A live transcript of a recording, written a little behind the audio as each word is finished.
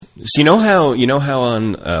So you know how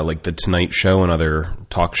on like the Tonight Show and other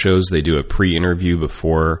talk shows they do a pre-interview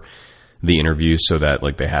before the interview so that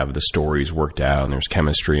like they have the stories worked out and there's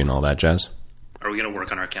chemistry and all that jazz? Are we going to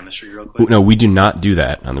work on our chemistry real quick? No, we do not do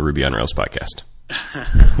that on the Ruby on Rails podcast.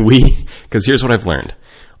 Because here's what I've learned.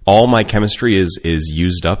 All my chemistry is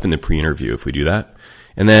used up in the pre-interview if we do that.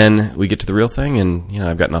 And then we get to the real thing and,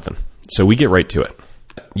 I've got nothing. So we get right to it.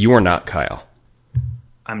 You are not Kyle.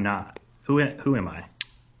 I'm not. Who am I?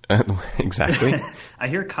 Exactly. I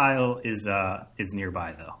hear Kyle is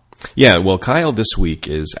nearby, though. Yeah, well, Kyle this week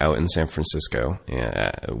is out in San Francisco,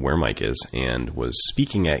 where Mike is, and was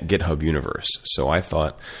speaking at GitHub Universe. So I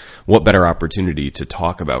thought, what better opportunity to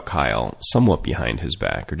talk about Kyle somewhat behind his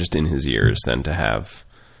back, or just in his ears, than to have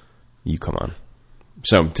you come on.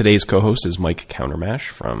 So today's co-host is Mike Coutermarsh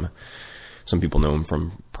from, some people know him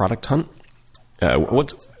from Product Hunt.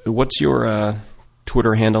 What's your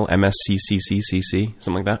Twitter handle? MSCCCCC,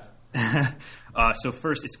 something like that? So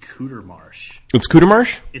first, it's Coutermarsh. It's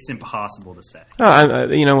Coutermarsh? It's impossible to say.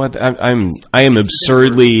 You know what? I am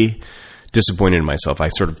absurdly disappointed in myself. I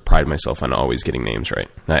sort of pride myself on always getting names right.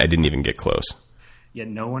 I didn't even get close. Yeah,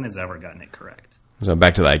 no one has ever gotten it correct. So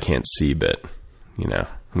back to the I can't see bit. I'm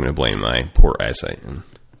going to blame my poor eyesight and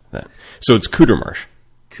that. So it's Coutermarsh.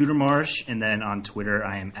 Coutermarsh, and then on Twitter,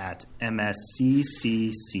 I am at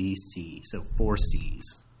MSCCCC. So 4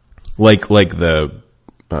 C's. Like the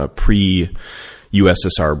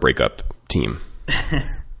pre-USSR breakup team.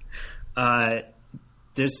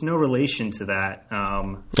 There's no relation to that.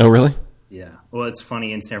 Oh, really? Yeah. Well, it's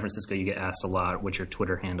funny. In San Francisco, you get asked a lot what your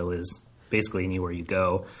Twitter handle is, basically anywhere you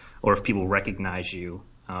go. Or if people recognize you,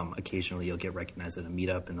 occasionally you'll get recognized at a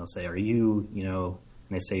meetup, and they'll say, are you, and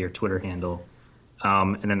they say your Twitter handle.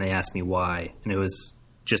 And then they asked me why. And it was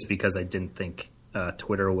just because I didn't think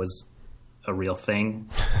Twitter was a real thing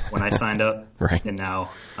when I signed up. Right. And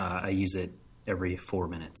now I use it every 4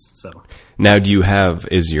 minutes. So now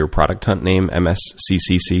is your Product Hunt name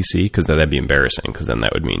MSCCCC? Because that'd be embarrassing, because then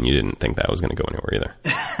that would mean you didn't think that was going to go anywhere either.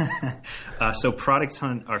 So Product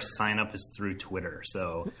Hunt, our sign up is through Twitter.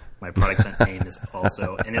 So my Product Hunt name is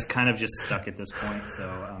also, and it's kind of just stuck at this point. So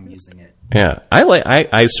I'm using it. Yeah.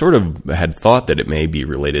 I sort of had thought that it may be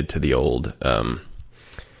related to the old,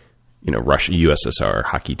 Russia, USSR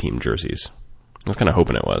hockey team jerseys. I was kind of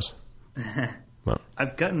hoping it was. Well,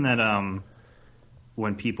 I've gotten that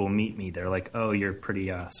when people meet me, they're like, "Oh, you're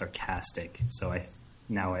pretty sarcastic." So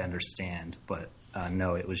now I understand. But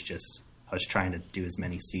no, it was just I was trying to do as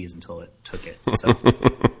many C's until it took it. So.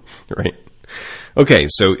 Right. Okay,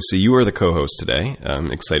 so you are the co-host today.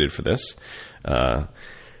 I'm excited for this. A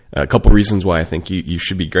couple reasons why I think you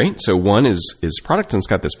should be great. So one is Product Hunt's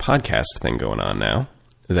got this podcast thing going on now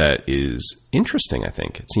that is interesting. I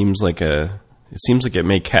think it seems like it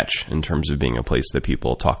may catch in terms of being a place that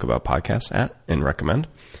people talk about podcasts at and recommend.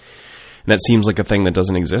 And that seems like a thing that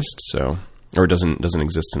doesn't exist, or doesn't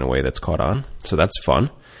exist in a way that's caught on. So that's fun.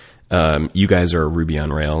 You guys are a Ruby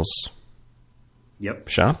on Rails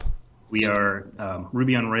shop? We are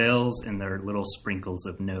Ruby on Rails, and there are little sprinkles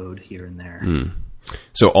of Node here and there.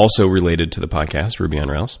 So also related to the podcast, Ruby on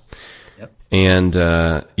Rails. Yep. And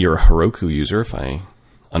you're a Heroku user, if I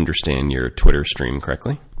understand your Twitter stream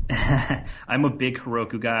correctly. I'm a big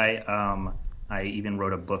Heroku guy. I even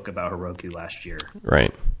wrote a book about Heroku last year.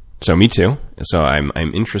 Right. So me too. So I'm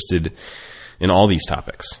interested in all these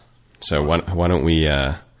topics. So awesome. Why don't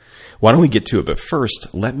we get to it? But first,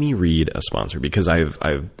 let me read a sponsor, because I've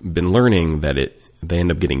been learning that they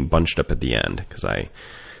end up getting bunched up at the end, because I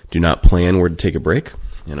do not plan where to take a break,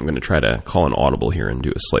 and I'm going to try to call an audible here and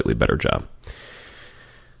do a slightly better job.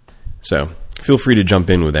 So feel free to jump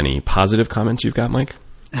in with any positive comments you've got, Mike.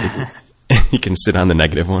 You can sit on the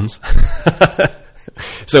negative ones.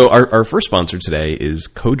 So our first sponsor today is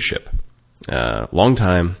CodeShip,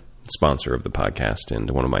 longtime sponsor of the podcast and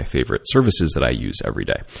one of my favorite services that I use every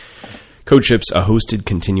day. CodeShip's a hosted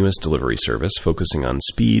continuous delivery service focusing on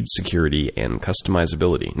speed, security, and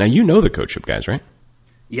customizability. Now, you know the CodeShip guys, right?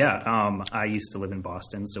 Yeah, I used to live in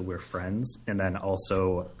Boston, so we're friends. And then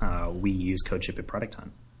also we use CodeShip at Product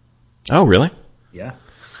Hunt. Oh, really? Yeah.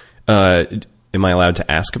 Am I allowed to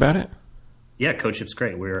ask about it? Yeah, CodeShip's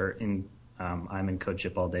great. I'm in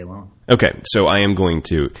CodeShip all day long. Okay, so I am going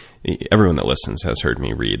to, everyone that listens has heard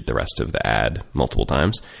me read the rest of the ad multiple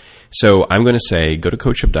times. So I'm going to say, go to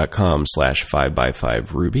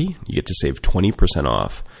codeship.com/5x5Ruby. You get to save 20%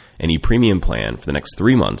 off any premium plan for the next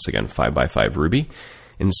 3 months. Again, 5x5Ruby.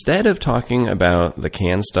 Instead of talking about the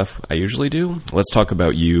canned stuff I usually do, let's talk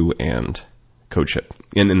about you and CodeShip.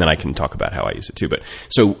 And then I can talk about how I use it too. But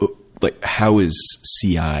so, how does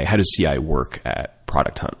CI work at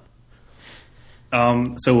Product Hunt?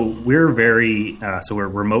 So we're we're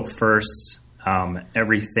remote first.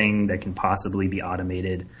 Everything that can possibly be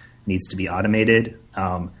automated needs to be automated.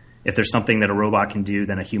 If there's something that a robot can do,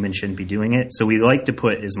 then a human shouldn't be doing it. So we like to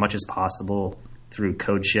put as much as possible through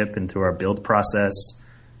CodeShip and through our build process.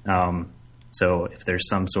 So if there's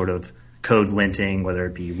some sort of code linting, whether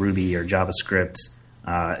it be Ruby or JavaScript,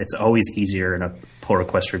 it's always easier in a pull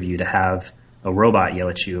request review to have a robot yell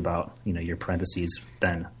at you about your parentheses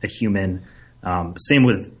than a human. Same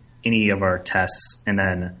with any of our tests. And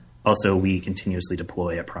then also we continuously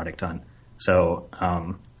deploy at Product Hunt. So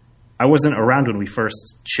I wasn't around when we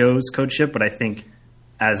first chose CodeShip, but I think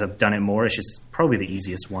as I've done it more, it's just probably the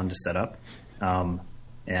easiest one to set up. And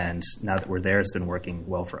now that we're there, it's been working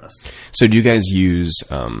well for us. So do you guys use,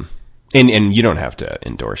 and you don't have to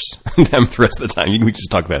endorse them the rest of the time. You can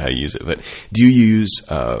just talk about how you use it. But do you use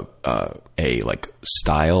a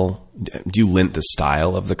style? Do you lint the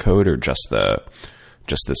style of the code or just the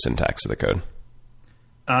syntax of the code?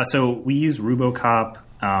 So we use Rubocop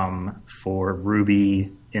for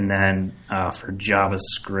Ruby, and then for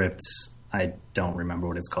JavaScript, I don't remember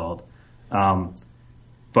what it's called.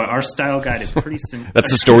 But our style guide is pretty simple. That's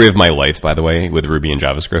the story of my life, by the way, with Ruby and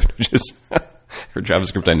JavaScript. Which is for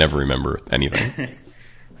JavaScript, I never remember anything.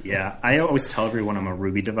 Yeah, I always tell everyone I'm a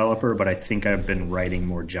Ruby developer, but I think I've been writing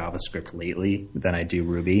more JavaScript lately than I do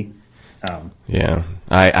Ruby. Yeah,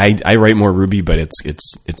 I write more Ruby, but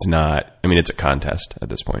it's not. I mean, it's a contest at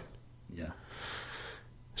this point. Yeah.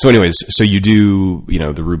 So, anyways, so you do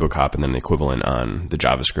the Rubocop and then the equivalent on the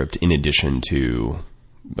JavaScript in addition to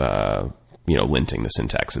linting the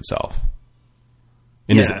syntax itself.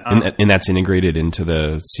 And, and that's integrated into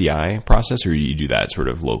the CI process, or you do that sort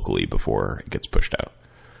of locally before it gets pushed out?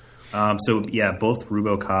 Both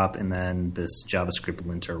Rubocop and then this JavaScript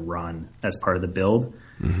linter run as part of the build.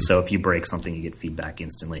 Mm-hmm. So if you break something, you get feedback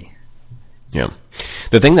instantly. Yeah.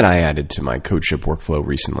 The thing that I added to my CodeShip workflow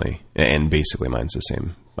recently, and basically mine's the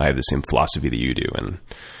same. I have the same philosophy that you do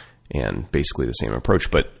and basically the same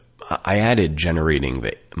approach, but I added generating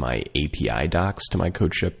my API docs to my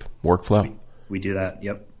CodeShip workflow. We do that.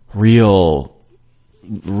 Yep. Real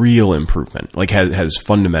improvement. Like has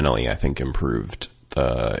fundamentally, I think, improved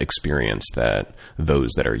the experience that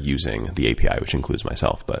those that are using the API, which includes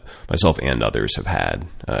myself and others have had,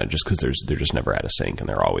 just because they're just never out of sync and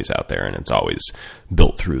they're always out there and it's always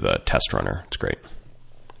built through the test runner. It's great.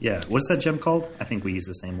 Yeah. What's that gem called? I think we use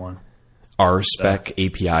the same one. RSpec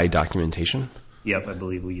API documentation. Yep, I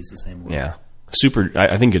believe we use the same one. Yeah.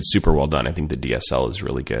 I think it's super well done. I think the DSL is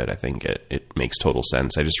really good. I think it makes total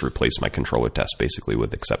sense. I just replaced my controller test basically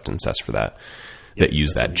with acceptance tests for that. That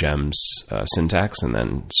use that gems syntax and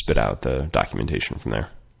then spit out the documentation from there.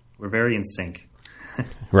 We're very in sync.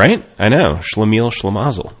 Right? I know. Schlemiel,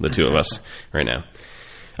 Schlemazel, the two of us right now.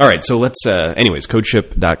 All right, so let's, anyways,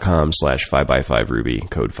 codeship.com/5x5ruby,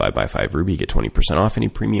 code 5x5ruby, get 20% off any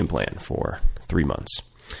premium plan for 3 months.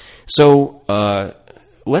 So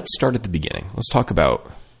let's start at the beginning. Let's talk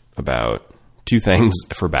about two things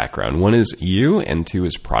for background. One is you, and two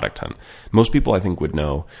is Product Hunt. Most people, I think, would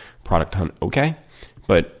know Product Hunt okay,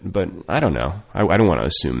 but I don't know. I don't want to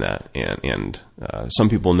assume that, and some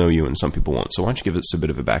people know you and some people won't. So why don't you give us a bit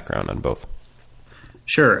of a background on both?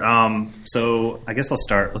 Sure. So I guess let's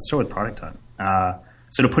start with Product Hunt.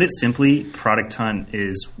 So to put it simply, Product Hunt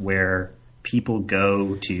is where people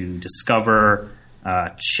go to discover,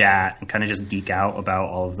 chat, and kind of just geek out about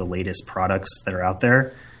all of the latest products that are out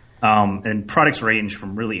there. And products range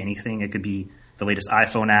from really anything. It could be the latest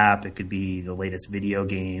iPhone app. It could be the latest video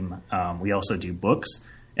game. We also do books.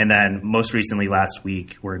 And then most recently last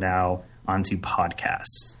week, we're now onto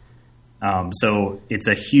podcasts. So it's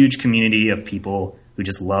a huge community of people who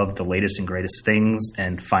just love the latest and greatest things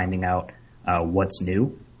and finding out what's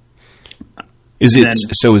new. Is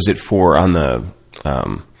it for on the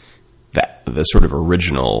sort of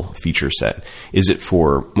original feature set? Is it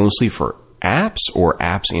mostly for apps or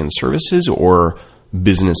apps and services or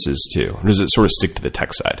businesses too? Or does it sort of stick to the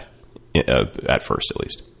tech side at first, at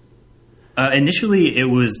least? Initially, it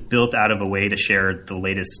was built out of a way to share the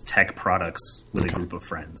latest tech products with a group of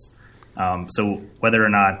friends. So whether or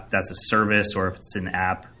not that's a service or if it's an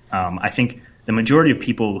app, I think the majority of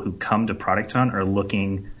people who come to Product Hunt are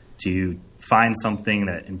looking to find something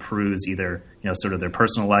that improves either sort of their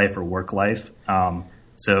personal life or work life.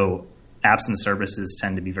 So apps and services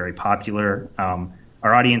tend to be very popular.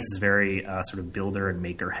 Our audience is very sort of builder and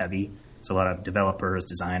maker heavy. So a lot of developers,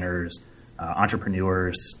 designers,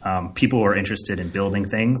 entrepreneurs, people who are interested in building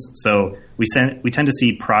things. So we tend to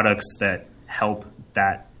see products that help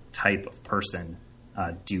that type of person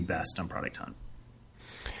do best on Product Hunt.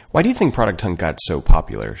 Why do you think Product Hunt got so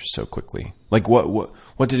popular so quickly? Like what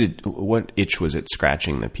itch was it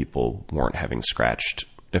scratching that people weren't having scratched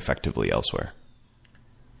effectively elsewhere?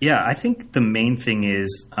 Yeah, I think the main thing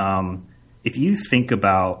is if you think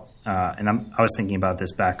about, and I was thinking about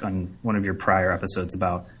this back on one of your prior episodes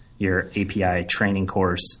about your API training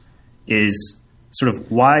course, is sort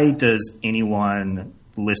of why does anyone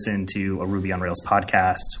listen to a Ruby on Rails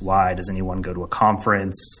podcast? Why does anyone go to a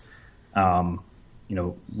conference?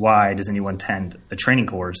 Why does anyone attend a training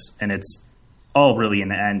course? And it's all really in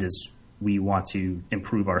the end is we want to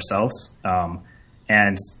improve ourselves.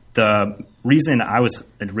 And the reason I was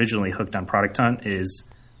originally hooked on Product Hunt is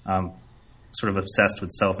sort of obsessed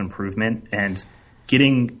with self-improvement and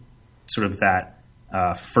getting sort of that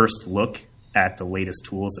first look at the latest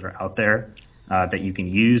tools that are out there that you can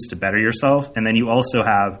use to better yourself. And then you also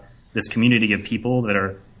have this community of people that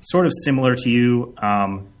are sort of similar to you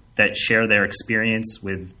that share their experience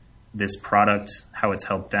with this product, how it's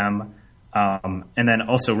helped them. And then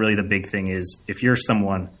also really the big thing is if you're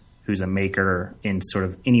someone who's a maker in sort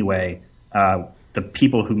of any way, the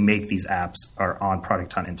people who make these apps are on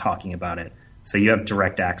Product Hunt and talking about it. So you have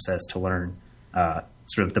direct access to learn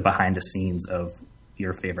sort of the behind the scenes of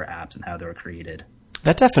your favorite apps and how they were created.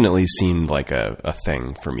 That definitely seemed like a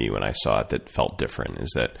thing for me when I saw it that felt different,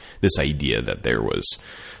 is that this idea that there was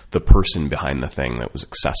the person behind the thing that was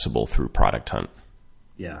accessible through Product Hunt.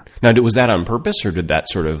 Yeah. Now, was that on purpose, or did that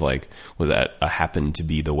sort of like, was that a happen to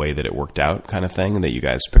be the way that it worked out kind of thing that you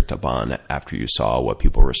guys picked up on after you saw what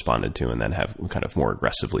people responded to and then have kind of more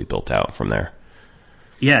aggressively built out from there?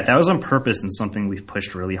 Yeah, that was on purpose and something we've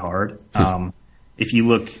pushed really hard. If you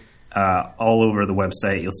look all over the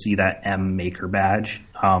website, you'll see that M Maker badge,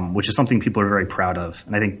 which is something people are very proud of.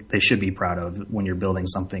 And I think they should be proud of when you're building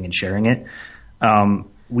something and sharing it.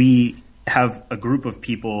 We have a group of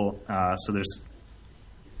people, so there's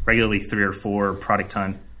regularly 3 or 4 Product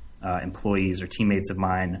Hunt employees or teammates of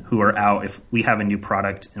mine who are out. If we have a new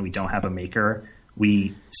product and we don't have a maker,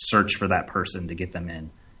 we search for that person to get them in,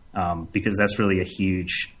 because that's really a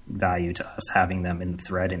huge value to us, having them in the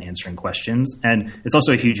thread and answering questions. And it's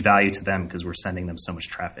also a huge value to them because we're sending them so much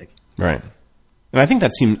traffic. Right. And I think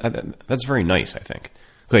that's very nice, I think.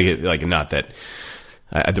 Like not that...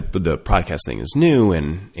 the podcast thing is new,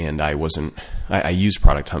 and I used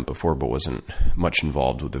Product Hunt before, but wasn't much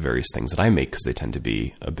involved with the various things that I make because they tend to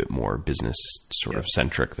be a bit more business sort of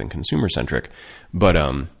centric than consumer centric. But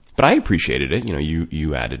I appreciated it.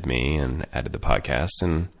 You added me and added the podcast,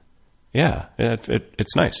 and yeah,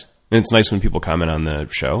 it's nice. And it's nice when people comment on the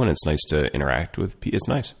show, and it's nice to interact with people. It's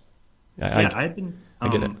nice. I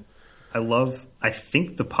get it. I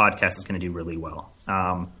think the podcast is going to do really well.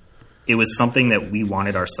 It was something that we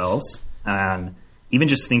wanted ourselves. And even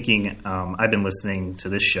just thinking, I've been listening to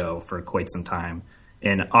this show for quite some time.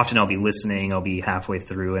 And often I'll be listening, I'll be halfway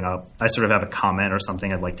through, and I sort of have a comment or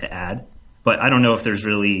something I'd like to add. But I don't know if there's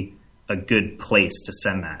really a good place to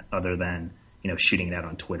send that other than, shooting it out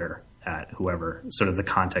on Twitter at whoever. Sort of the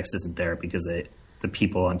context isn't there because the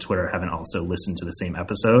people on Twitter haven't also listened to the same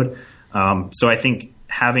episode. So I think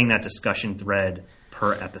having that discussion thread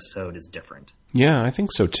per episode is different. Yeah, I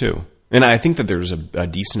think so too. And I think that there's a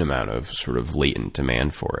decent amount of sort of latent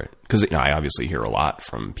demand for it. Because I obviously hear a lot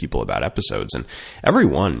from people about episodes, and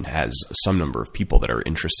everyone has some number of people that are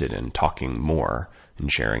interested in talking more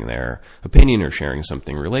and sharing their opinion or sharing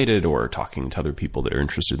something related or talking to other people that are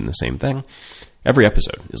interested in the same thing. Every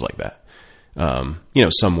episode is like that.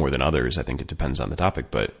 Some more than others. I think it depends on the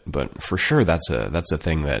topic, but for sure that's a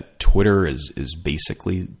thing that Twitter is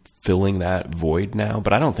basically filling that void now,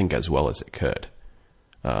 but I don't think as well as it could.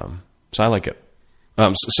 So I like it.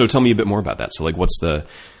 So tell me a bit more about that. So like, what's the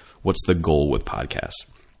goal with podcasts?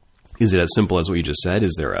 Is it as simple as what you just said?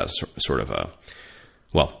 Is there a sort of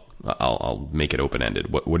I'll make it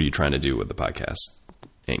open-ended. What are you trying to do with the podcast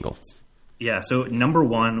angle? Yeah. So number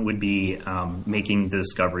one would be making the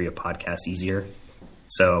discovery of podcasts easier.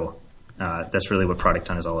 So that's really what Product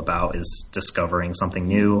Hunt is all about, is discovering something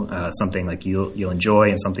new, something like you'll enjoy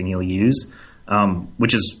and something you'll use,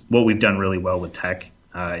 which is what we've done really well with tech.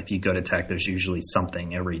 If you go to tech, there's usually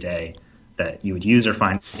something every day that you would use or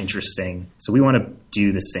find interesting. So we want to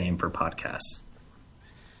do the same for podcasts.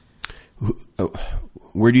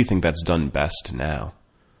 Where do you think that's done best now?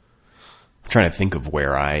 I'm trying to think of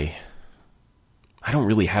where I don't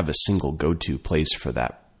really have a single go-to place for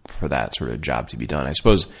that sort of job to be done. I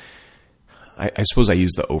suppose I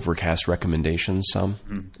use the Overcast recommendations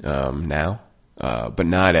some now. But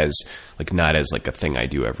not as like a thing I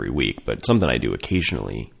do every week, but something I do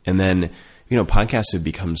occasionally. And then podcasts have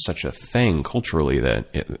become such a thing culturally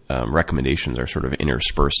that recommendations are sort of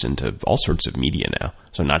interspersed into all sorts of media now.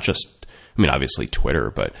 So not just, obviously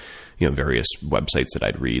Twitter, but, various websites that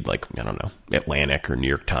I'd read, like, I don't know, Atlantic or New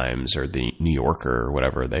York Times or the New Yorker or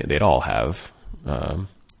whatever, they'd all have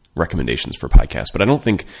recommendations for podcasts. But I don't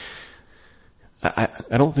think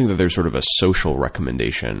that there's sort of a social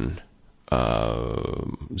recommendation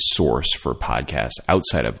source for podcasts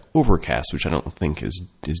outside of Overcast, which I don't think is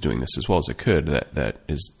doing this as well as it could, that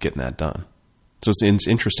is getting that done. So it's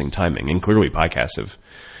interesting timing. And clearly podcasts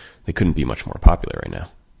they couldn't be much more popular right now.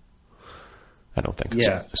 I don't think.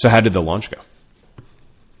 Yeah. So how did the launch go?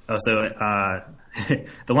 The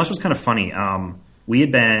launch was kind of funny.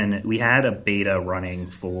 We had a beta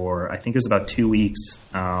running for, I think it was about 2 weeks.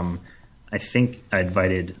 I think I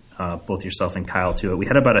invited both yourself and Kyle to it. We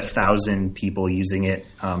had about 1,000 people using it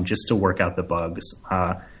just to work out the bugs.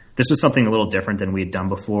 This was something a little different than we had done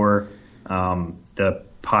before. The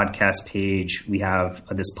podcast page, we have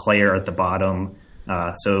this player at the bottom.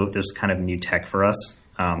 So there's kind of new tech for us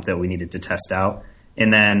that we needed to test out.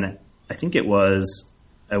 And then I think it was,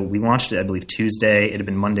 we launched it, I believe, Tuesday. It had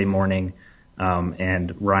been Monday morning.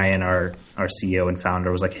 And Ryan, our CEO and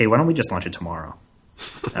founder, was like, hey, why don't we just launch it tomorrow?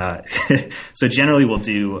 So generally we'll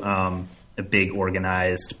do a big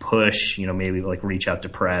organized push, maybe like reach out to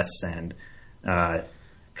press and kind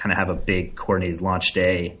of have a big coordinated launch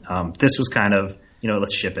day. This was kind of,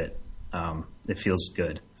 let's ship it. It feels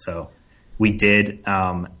good. So we did.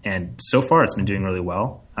 And so far it's been doing really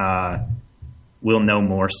well. We'll know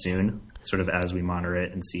more soon, sort of as we monitor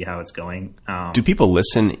it and see how it's going. Do people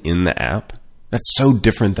listen in the app? That's so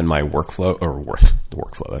different than my workflow, the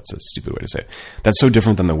workflow. That's a stupid way to say it. That's so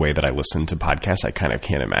different than the way that I listen to podcasts. I kind of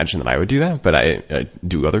can't imagine that I would do that. But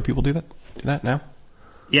do other people do that now?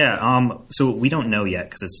 Yeah. So we don't know yet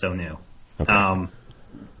because it's so new. Okay.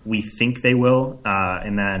 We think they will.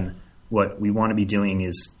 And then what we want to be doing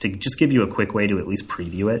is to just give you a quick way to at least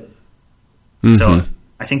preview it. Mm-hmm. So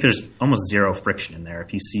I think there's almost zero friction in there.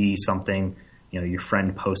 If you see something, your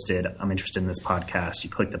friend posted, I'm interested in this podcast, you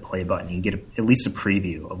click the play button, you get at least a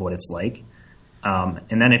preview of what it's like.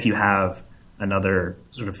 And then if you have another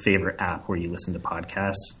sort of favorite app where you listen to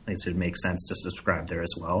podcasts, I guess it would make sense to subscribe there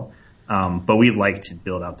as well. But we'd like to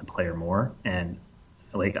build out the player more. And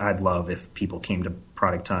I'd love if people came to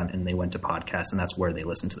Product Hunt and they went to podcasts and that's where they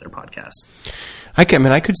listen to their podcasts. I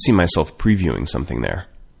could see myself previewing something there.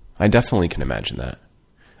 I definitely can imagine that.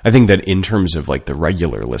 I think that in terms of the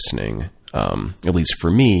regular listening, at least for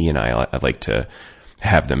me, I like to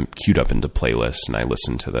have them queued up into playlists, and I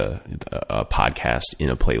listen to the podcast in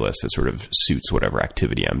a playlist that sort of suits whatever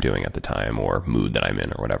activity I'm doing at the time or mood that I'm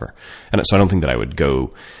in or whatever. And so I don't think that I would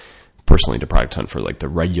go personally to Product Hunt for the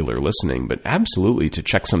regular listening, but absolutely to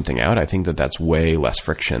check something out. I think that that's way less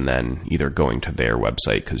friction than either going to their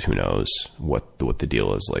website, because who knows what the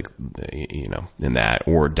deal is in that,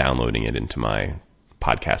 or downloading it into my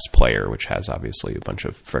podcast player, which has obviously a bunch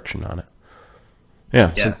of friction on it.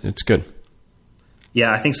 Yeah. So it's good.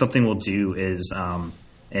 Yeah, I think something we'll do is,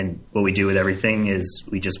 and what we do with everything is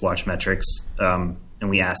we just watch metrics, and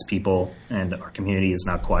we ask people, and our community is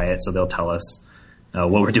not quiet, so they'll tell us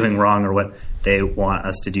what we're doing wrong or what they want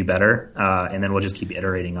us to do better, and then we'll just keep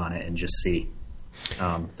iterating on it and just see.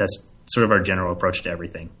 That's sort of our general approach to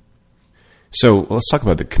everything. So let's talk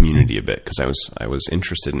about the community a bit, because I was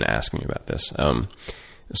interested in asking you about this.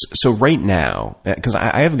 So right now, because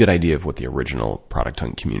I have a good idea of what the original Product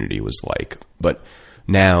Hunt community was like, but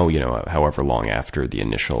now, however long after the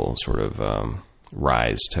initial sort of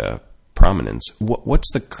rise to prominence,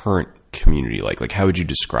 what's the current community like? How would you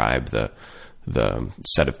describe the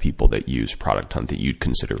set of people that use Product Hunt that you'd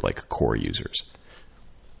consider core users?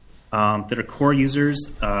 That are core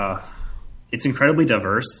users, it's incredibly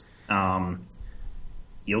diverse.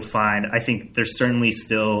 You'll find, I think there's certainly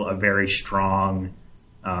still a very strong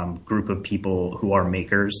group of people who are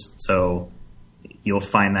makers. So you'll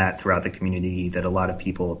find that throughout the community that a lot of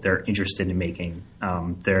people, they're interested in making.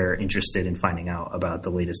 They're interested in finding out about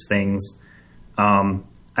the latest things.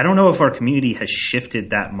 I don't know if our community has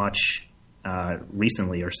shifted that much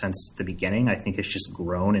recently or since the beginning. I think it's just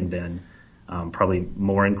grown and been probably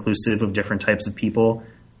more inclusive of different types of people.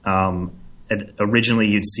 Originally,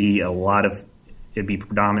 you'd see it'd be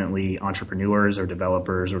predominantly entrepreneurs or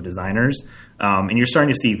developers or designers. And you're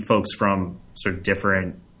starting to see folks from sort of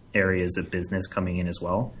different areas of business coming in as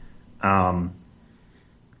well.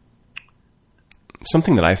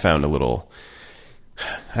 Something that I found a little,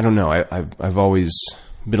 I don't know, I've always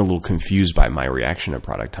been a little confused by my reaction to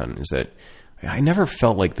Product Hunt is that I never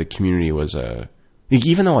felt like the community was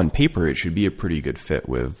even though on paper it should be a pretty good fit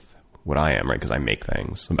with what I am, right? Because I make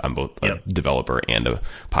things. I'm both a developer and a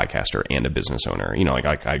podcaster and a business owner.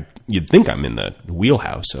 Like you'd think I'm in the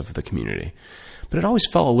wheelhouse of the community, but it always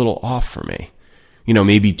felt a little off for me.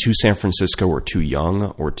 Maybe too San Francisco or too young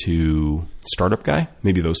or too startup guy.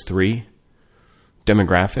 Maybe those three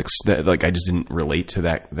demographics that like I just didn't relate to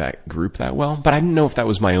that group that well. But I didn't know if that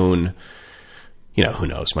was my own, who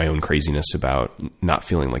knows, my own craziness about not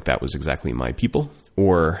feeling like that was exactly my people,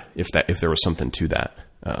 or if there was something to that.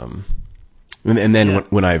 And then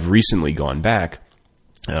when I've recently gone back,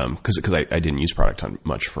 because I didn't use Product Hunt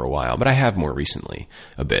much for a while, but I have more recently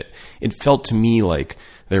a bit. It felt to me like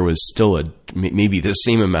there was still maybe the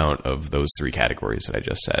same amount of those three categories that I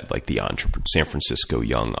just said, like the San Francisco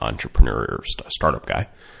young entrepreneur or startup guy.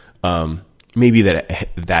 Maybe that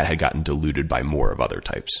had gotten diluted by more of other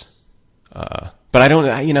types. But I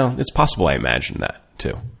don't, it's possible I imagined that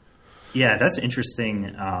too. Yeah, that's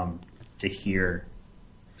interesting to hear.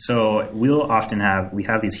 So we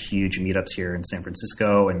have these huge meetups here in San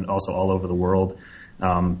Francisco and also all over the world.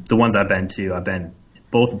 The ones I've been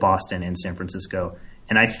both Boston and San Francisco.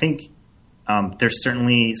 And I think there's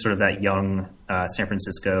certainly sort of that young San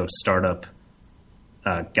Francisco startup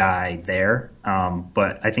guy there.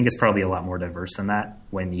 But I think it's probably a lot more diverse than that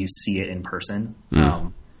when you see it in person.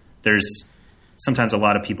 There's sometimes a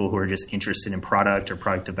lot of people who are just interested in product or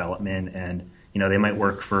product development, and they might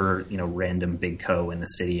work for random big co in the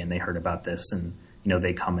city, and they heard about this, and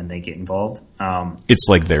they come and they get involved. It's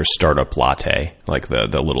like their startup latte, like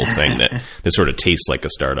the little thing that sort of tastes like a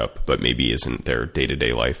startup, but maybe isn't their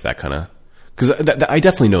day-to-day life. That kind of, because I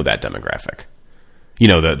definitely know that demographic.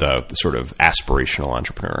 The sort of aspirational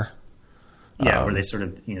entrepreneur. Yeah, where they sort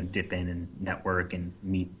of dip in and network and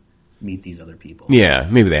meet these other people. Yeah,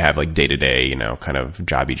 maybe they have like day-to-day, kind of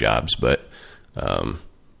jobby jobs, but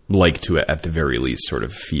like to, at the very least, sort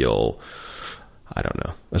of feel, I don't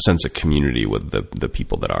know, a sense of community with the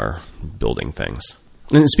people that are building things.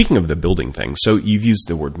 And speaking of the building things, so you've used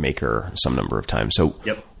the word maker some number of times. So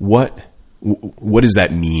what does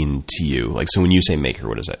that mean to you? Like, so when you say maker,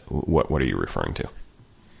 what is that? What are you referring to?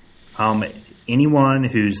 Anyone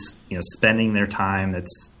who's spending their time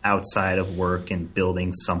that's outside of work and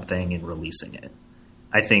building something and releasing it.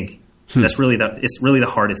 I think that's really the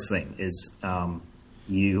hardest thing is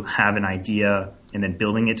you have an idea and then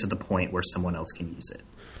building it to the point where someone else can use it.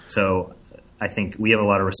 So I think we have a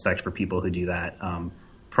lot of respect for people who do that.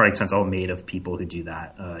 Product Hunt's all made of people who do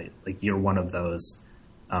that. Like you're one of those.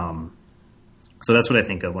 So that's what I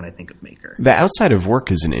think of when I think of maker. The outside of work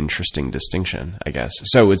is an interesting distinction, I guess.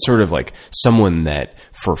 So it's sort of like someone that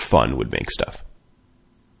for fun would make stuff.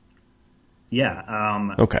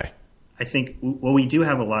 Yeah. Okay. I think, we do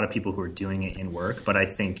have a lot of people who are doing it in work, but I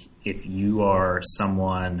think if you are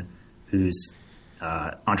someone who's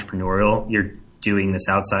entrepreneurial, you're doing this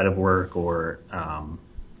outside of work or,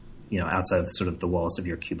 outside of sort of the walls of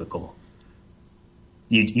your cubicle.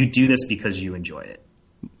 You do this because you enjoy it.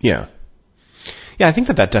 Yeah. Yeah, I think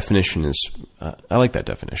that definition is, I like that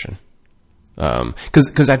definition.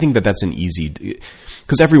 Because I think that's an easy,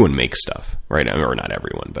 because everyone makes stuff, right? Or not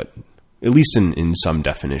everyone, but at least in some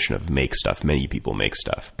definition of make stuff, many people make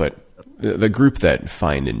stuff. But the group that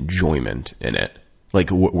find enjoyment in it,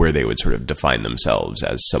 like where they would sort of define themselves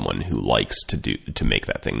as someone who likes to make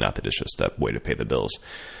that thing, not that it's just a way to pay the bills.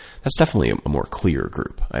 That's definitely a more clear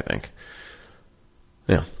group, I think.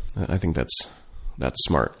 Yeah, I think that's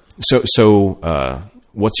smart. So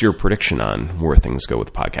what's your prediction on where things go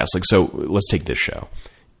with podcasts? Like, so let's take this show.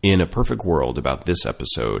 In a perfect world about this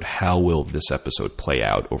episode, how will this episode play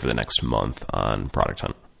out over the next month on Product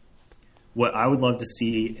Hunt? What I would love to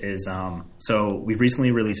see is, so we've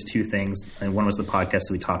recently released two things, and one was the podcast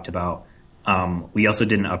that we talked about. We also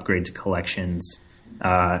did an upgrade to collections.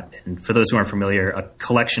 And for those who aren't familiar, a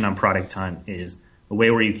collection on Product Hunt is a way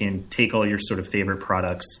where you can take all your sort of favorite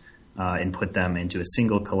products and put them into a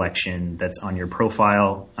single collection that's on your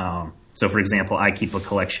profile. So, for example, I keep a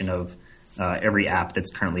collection of every app that's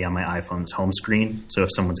currently on my iPhone's home screen. So if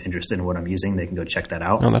someone's interested in what I'm using, they can go check that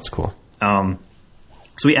out. Oh, that's cool.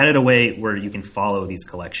 So we added a way where you can follow these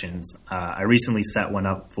collections. I recently set one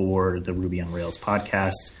up for the Ruby on Rails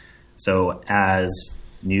podcast. So as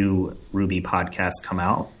new Ruby podcasts come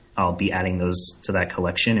out, I'll be adding those to that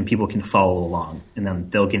collection, and people can follow along. And then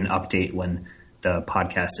they'll get an update when the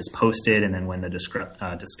podcast is posted and then when the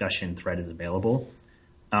discussion thread is available.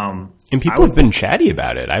 And people have been chatty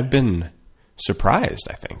about it. I've been surprised,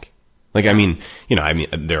 I think. Like, I mean,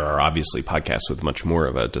 there are obviously podcasts with much more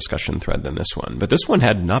of a discussion thread than this one, but this one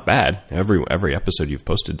had not bad. Every episode you've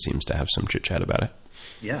posted seems to have some chit chat about it.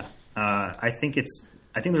 Yeah. I think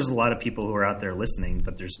there's a lot of people who are out there listening,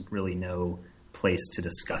 but there's really no place to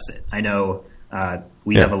discuss it. I know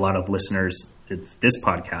we have a lot of listeners to this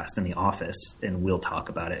podcast in the office, and we'll talk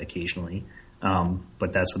about it occasionally.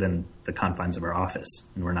 But that's within the confines of our office,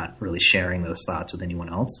 and we're not really sharing those thoughts with anyone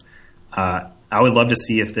else. I would love to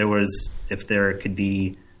see if there could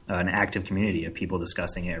be an active community of people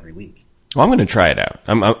discussing it every week. Well, I'm going to try it out.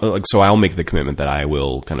 So I'll make the commitment that I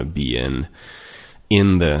will kind of be in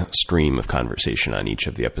the stream of conversation on each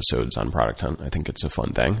of the episodes on Product Hunt. I think it's a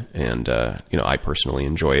fun thing, and I personally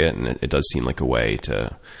enjoy it, and it does seem like a way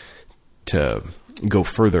to go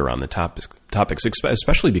further on the topics,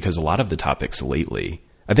 especially because a lot of the topics lately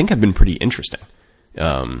I think have been pretty interesting.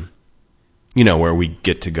 Where we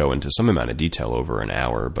get to go into some amount of detail over an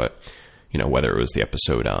hour, but whether it was the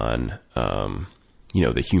episode on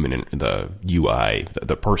the human, the UI,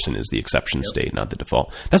 the person is the exception state, not the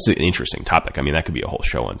default. That's an interesting topic. I mean, that could be a whole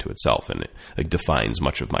show unto itself, and it defines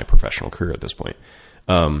much of my professional career at this point.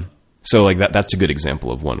 So like that's a good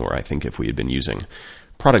example of one where I think if we had been using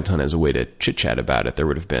Product Hunt as a way to chit chat about it, there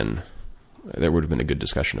would have been a good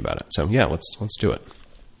discussion about it. So yeah, let's do it.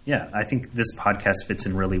 Yeah, I think this podcast fits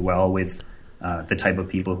in really well with the type of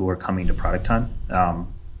people who are coming to Product Hunt.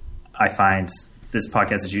 I find this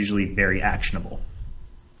podcast is usually very actionable.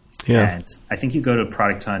 Yeah. And I think you go to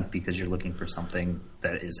Product Hunt because you're looking for something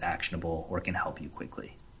that is actionable or can help you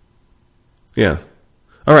quickly. Yeah.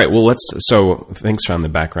 All right. Well, so thanks for the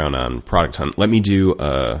background on Product Hunt. Let me do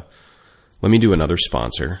another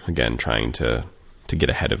sponsor, again, trying to get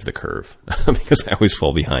ahead of the curve because I always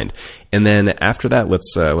fall behind. And then after that,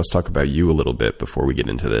 let's talk about you a little bit before we get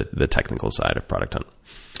into the technical side of Product Hunt.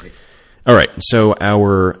 Great. All right. So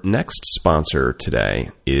our next sponsor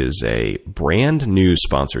today is a brand new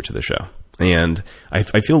sponsor to the show. And I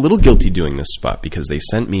feel a little guilty doing this spot because they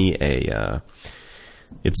sent me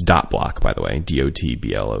it's DotBlock, by the way,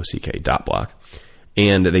 DOTBLOCK, DotBlock.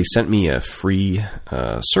 And they sent me a free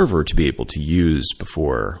server to be able to use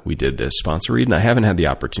before we did this sponsor read, and I haven't had the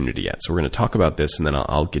opportunity yet. So we're going to talk about this, and then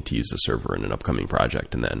I'll get to use the server in an upcoming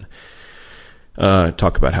project, and then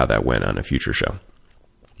talk about how that went on a future show.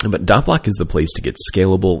 But DotBlock is the place to get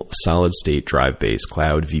scalable, solid-state, drive-based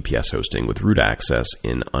cloud VPS hosting with root access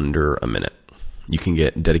in under a minute. You can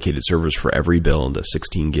get dedicated servers for every build, a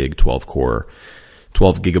 16-gig, 12-core,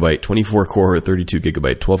 12 gigabyte, 24 core, 32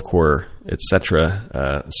 gigabyte, 12 core,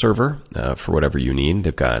 etc. Server for whatever you need.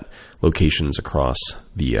 They've got locations across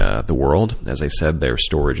the world. As I said, their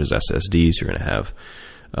storage is SSD, so you're going to have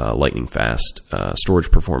lightning fast storage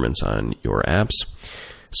performance on your apps.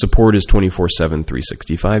 Support is 24/7,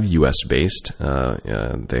 365, US-based.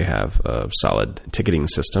 They have a solid ticketing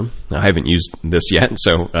system. Now, I haven't used this yet,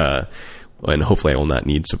 so and hopefully I will not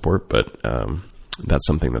need support, but that's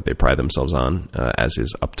something that they pride themselves on, as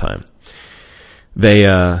is uptime. They,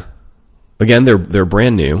 again, they're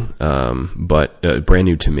brand new, but brand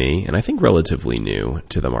new to me, and I think relatively new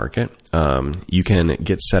to the market. You can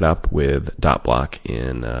get set up with DotBlock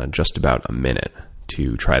in just about a minute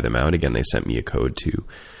to try them out. Again, they sent me a code to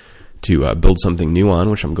build something new on,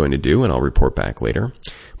 which I'm going to do, and I'll report back later.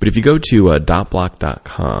 But if you go to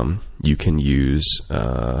dotblock.com, you can use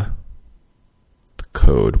the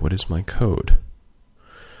code. What is my code?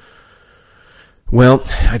 Well,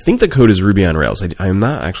 I think the code is Ruby on Rails. I'm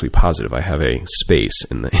not actually positive. I have a space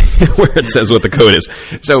in the where it says what the code is.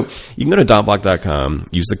 So you can go to dotblock.com,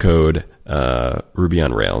 use the code Ruby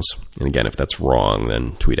on Rails. And again, if that's wrong,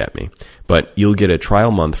 then tweet at me. But you'll get a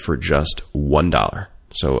trial month for just $1.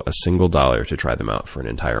 So a single dollar to try them out for an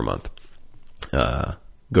entire month.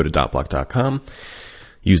 Go to dotblock.com,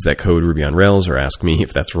 use that code Ruby on Rails, or ask me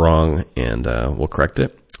if that's wrong, and we'll correct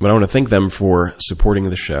it. But I want to thank them for supporting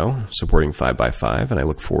the show, supporting 5x5, and I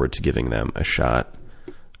look forward to giving them a shot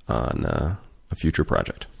on a future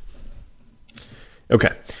project. Okay,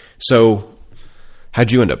 so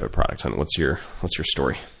how'd you end up at Product Hunt? What's your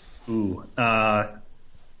story? Ooh,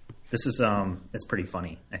 this is it's pretty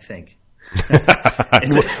funny, I think.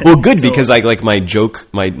 Well, good, because I like my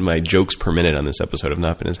jokes per minute on this episode have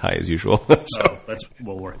not been as high as usual. So.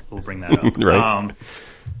 We'll bring that up. Right.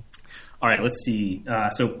 All right, let's see.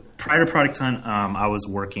 So prior to Product Hunt, I was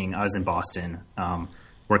in Boston,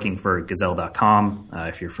 working for Gazelle.com,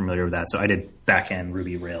 if you're familiar with that. So I did back-end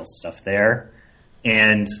Ruby Rails stuff there.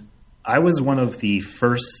 And I was one of the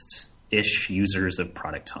first-ish users of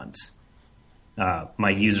Product Hunt.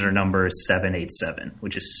 My user number is 787,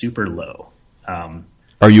 which is super low.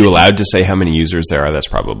 Are you allowed to say how many users there are? That's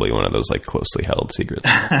probably one of those like closely held secrets.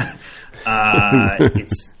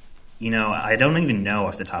 It's... I don't even know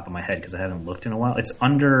off the top of my head because I haven't looked in a while. It's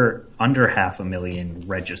under 500,000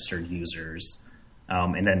 registered users,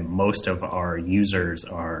 and then most of our users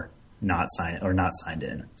are not signed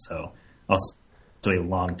in. So I'll a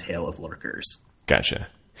long tail of lurkers. Gotcha.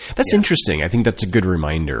 That's interesting. I think that's a good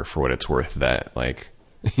reminder for what it's worth that, like,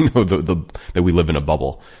 you know, that we live in a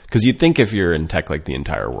bubble. Because you'd think if you're in tech, like, the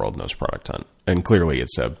entire world knows Product Hunt. And clearly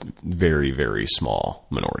it's a very, very small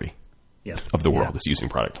minority of the world is using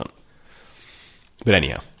Product Hunt. But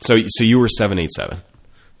anyhow, so you were 787.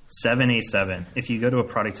 787. If you go to a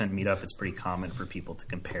Product Hunt meetup, it's pretty common for people to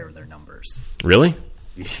compare their numbers. Really?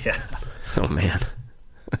 Yeah. Oh, man.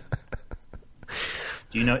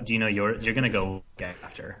 Do you know you're going to go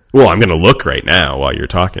after? Well, I'm going to look right now while you're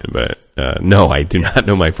talking, but no, I do not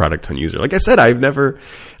know my Product Hunt user. Like I said,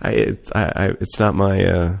 it's not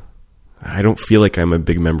my. I don't feel like I'm a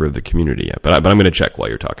big member of the community yet, but I'm going to check while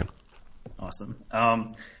you're talking. Awesome.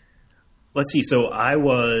 Let's see. So I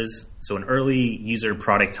was an early user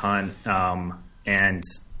Product Hunt, and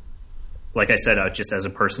like I said, just as a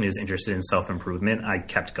person who's interested in self-improvement, I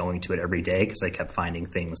kept going to it every day because I kept finding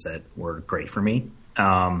things that were great for me.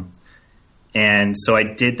 And so I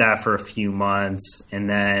did that for a few months, and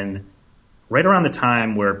then right around the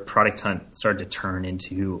time where Product Hunt started to turn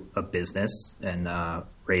into a business and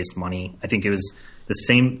raised money, I think it was the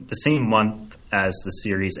same month as the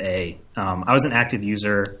Series A. I was an active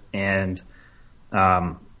user and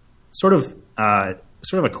sort of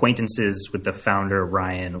acquaintances with the founder,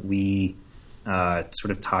 Ryan. We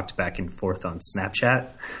sort of talked back and forth on Snapchat.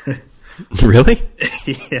 Really?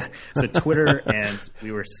 Yeah. So Twitter and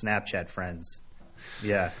we were Snapchat friends.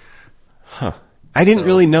 Yeah. Huh. I didn't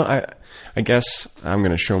really know. I guess I'm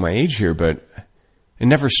going to show my age here, but it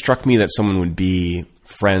never struck me that someone would be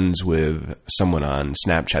friends with someone on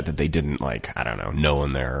Snapchat that they didn't, like, I don't know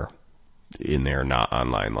in their not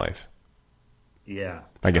online life. Yeah.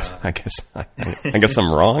 I guess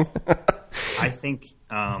I'm wrong. I think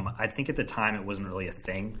at the time it wasn't really a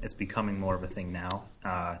thing. It's becoming more of a thing now.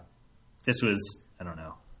 This was, I don't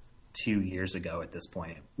know, 2 years ago at this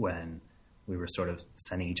point when we were sort of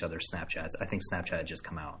sending each other Snapchats. I think Snapchat had just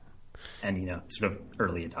come out, and sort of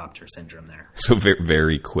early adopter syndrome there. So very,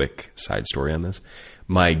 very quick side story on this.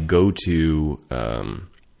 My go-to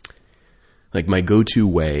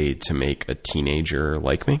way to make a teenager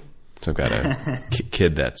like me. So I've got a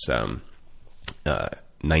kid that's 19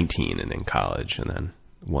 and in college, and then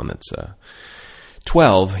one that's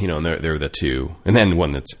 12, and they're the two, and then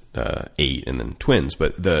one that's 8, and then twins.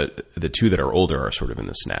 But the two that are older are sort of in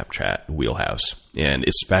the Snapchat wheelhouse, and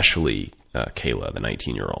especially Kayla, the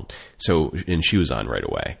 19-year-old. So, and she was on right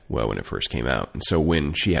away, when it first came out. And so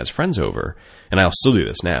when she has friends over, and I'll still do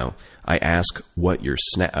this now, I ask what your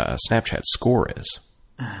Snapchat score is.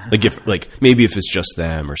 Maybe if it's just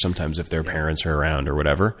them, or sometimes if their parents are around or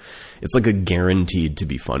whatever, it's like a guaranteed to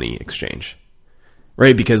be funny exchange,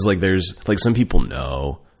 right? Because there's some people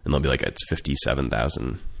know, and they'll be like, it's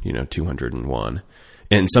 57,201,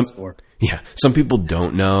 and some people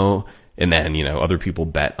don't know, and then other people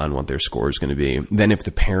bet on what their score is going to be. Then if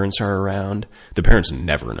the parents are around, the parents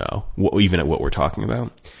never know, even at what we're talking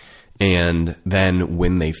about. And then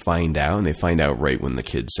when they find out, and they find out right when the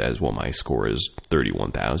kid says, well, my score is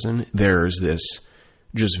 31,000, there's this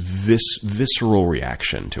just visceral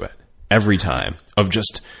reaction to it every time of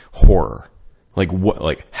just horror.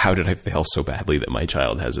 How did I fail so badly that my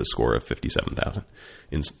child has a score of 57,000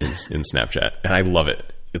 in Snapchat? And I love it.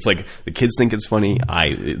 It's like the kids think it's funny.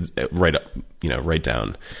 Right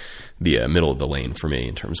down the middle of the lane for me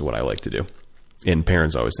in terms of what I like to do. And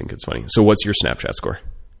parents always think it's funny. So what's your Snapchat score?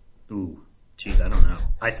 Ooh, geez, I don't know.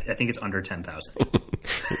 I think it's under 10,000.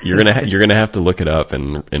 You're gonna have to look it up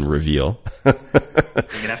and reveal. You're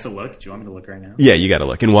gonna have to look. Do you want me to look right now? Yeah, you got to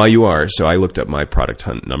look. And while you are, so I looked up my Product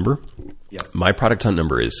Hunt number. Yep. My Product Hunt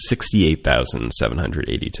number is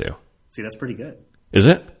 68,782. See, that's pretty good. Is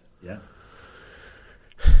it? Yeah.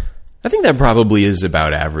 I think that probably is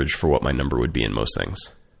about average for what my number would be in most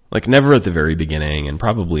things. Never at the very beginning, and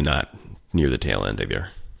probably not near the tail end either.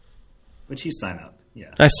 But you sign up.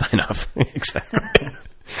 Yeah. I sign up. Exactly.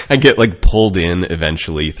 I get pulled in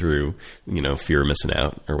eventually through, fear of missing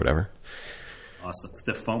out or whatever. Awesome.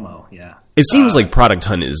 The FOMO. Yeah. It seems like Product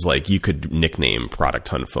Hunt is you could nickname Product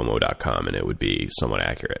Hunt FOMO.com and it would be somewhat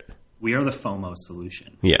accurate. We are the FOMO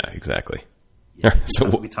solution. Yeah, exactly. Yeah, so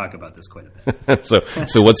we talk about this quite a bit. So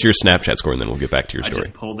what's your Snapchat score? And then we'll get back to your story. I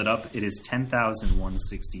just pulled it up. It is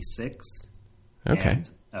 10,166. Okay. And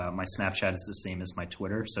my Snapchat is the same as my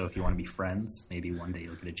Twitter, so if you want to be friends, maybe one day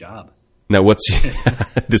you'll get a job. Now,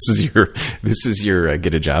 this is your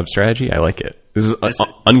get a job strategy? I like it. This is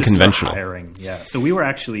unconventional. This is hiring, yeah. So we were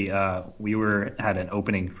actually had an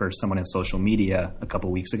opening for someone in social media a couple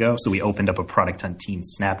weeks ago. So we opened up a Product Hunt team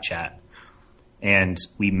Snapchat, and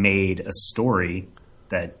we made a story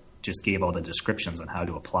that just gave all the descriptions on how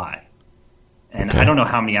to apply. And Okay. I don't know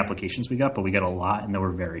how many applications we got, but we got a lot, and they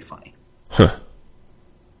were very funny. Huh.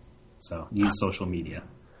 So use social media.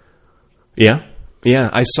 Yeah. Yeah,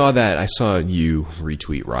 I saw that. I saw you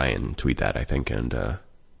retweet Ryan, tweet that, I think, and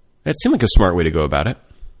it seemed like a smart way to go about it.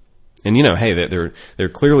 And, hey, there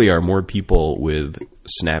clearly are more people with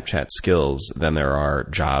Snapchat skills than there are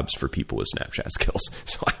jobs for people with Snapchat skills.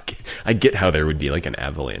 So I get how there would be like an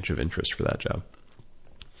avalanche of interest for that job.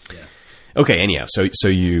 Yeah. Okay, anyhow, so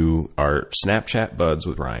you are Snapchat buds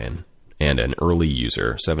with Ryan and an early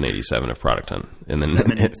user, 787 of Product Hunt. And then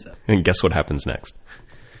 787. And guess what happens next?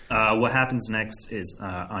 What happens next is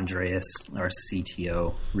Andreas, our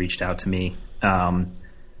CTO, reached out to me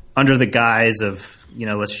under the guise of,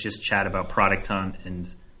 let's just chat about Product Hunt.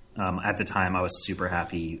 And at the time, I was super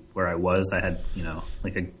happy where I was. I had,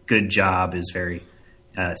 like a good job. It was very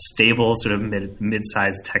stable, sort of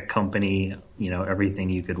mid-sized tech company, everything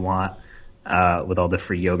you could want with all the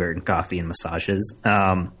free yogurt and coffee and massages.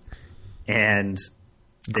 And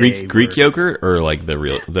Greek yogurt or like the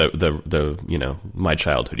real the my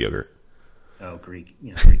childhood yogurt? Oh, Greek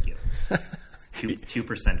yogurt.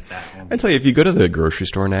 2% fat. I tell you, if you go to the grocery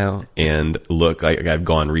store now and look, I've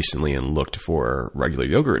gone recently and looked for regular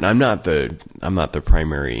yogurt, and I'm not the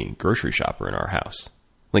primary grocery shopper in our house.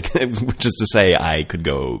 Like, which is to say, I could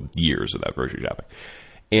go years without grocery shopping.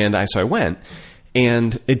 And so I went,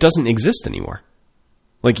 and it doesn't exist anymore.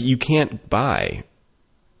 Like, you can't buy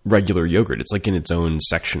regular yogurt. It's like in its own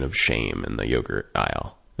section of shame in the yogurt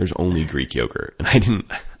aisle. There's only Greek yogurt. And I didn't,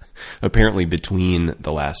 apparently between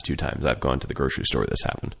the last two times I've gone to the grocery store, this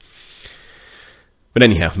happened. But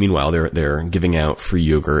anyhow, meanwhile, they're giving out free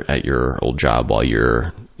yogurt at your old job while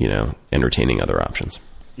you're, entertaining other options.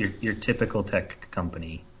 Your typical tech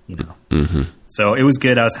company, Mm-hmm. So it was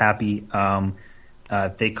good. I was happy.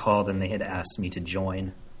 They called and they had asked me to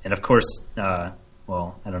join. And of course,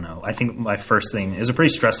 well, I don't know. I think my first thing, it was a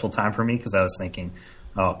pretty stressful time for me because I was thinking,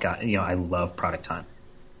 oh God, I love Product Hunt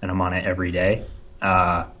and I'm on it every day.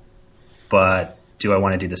 But do I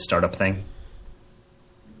want to do the startup thing?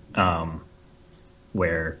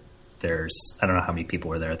 Where there's, I don't know how many people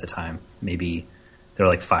were there at the time. Maybe there were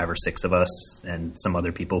like 5 or 6 of us and some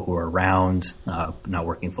other people who were around, not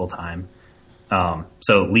working full time.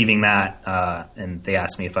 So leaving that, and they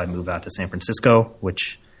asked me if I'd move out to San Francisco,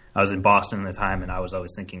 which I was in Boston at the time, and I was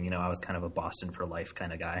always thinking, I was kind of a Boston for life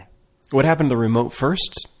kind of guy. What happened to the remote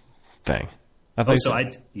first thing? Did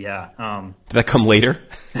that come later?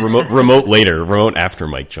 Remote later. Remote after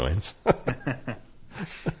Mike joins.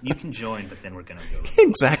 You can join, but then we're going to go.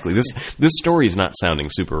 Exactly. This story is not sounding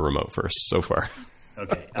super remote first so far.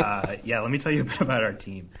 Okay. Let me tell you a bit about our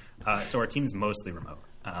team. So our team's mostly remote.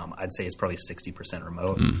 I'd say it's probably 60%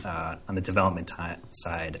 remote. On the development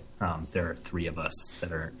side, there are 3 of us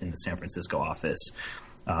that are in the San Francisco office.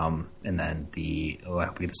 And then I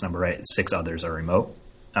hope we get this number right, 6 others are remote.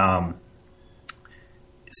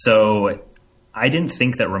 So I didn't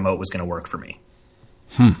think that remote was going to work for me.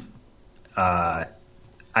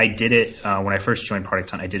 I did it when I first joined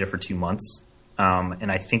Product Hunt. I did it for 2 months.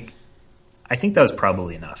 And I think that was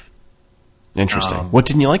probably enough. Interesting. What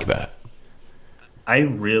didn't you like about it? I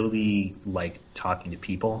really like talking to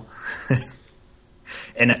people.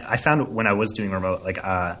 And I found when I was doing remote,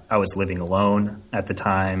 I was living alone at the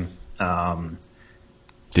time.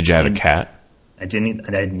 Did you have a cat? I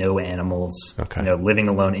had no animals. Okay. Living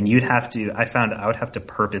alone. And I found I would have to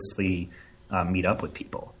purposely meet up with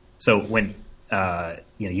people. So when,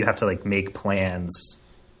 you have to make plans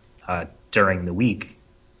during the week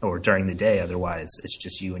or during the day. Otherwise, it's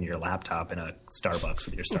just you and your laptop in a Starbucks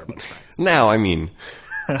with your Starbucks friends. Now, I mean,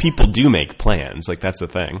 people do make plans. That's a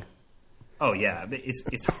thing. Oh, yeah. But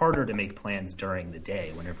it's harder to make plans during the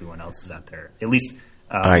day when everyone else is out there. At least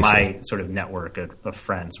my sort of network of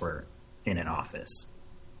friends were in an office.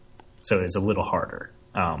 So it was a little harder.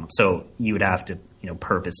 So you would have to,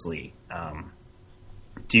 purposely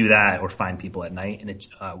do that or find people at night. And it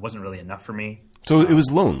wasn't really enough for me. So it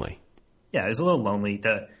was lonely. Yeah, it was a little lonely.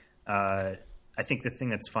 I think the thing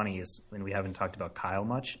that's funny is, when we haven't talked about Kyle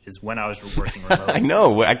much, is when I was working remote. I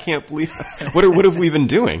know. I can't believe. What have we been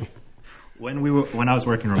doing? When I was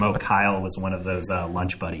working remote, Kyle was one of those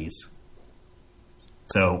lunch buddies.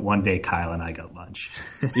 So one day, Kyle and I got lunch.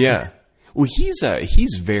 Yeah. Well, he's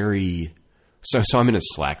very. So I'm in a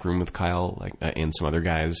Slack room with Kyle, and some other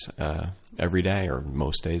guys every day, or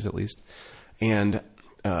most days at least, and.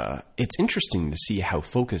 It's interesting to see how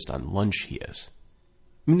focused on lunch he is.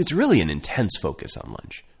 I mean, it's really an intense focus on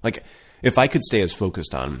lunch. If I could stay as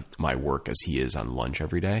focused on my work as he is on lunch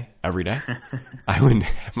every day,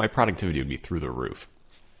 my productivity would be through the roof.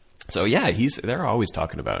 So yeah, they're always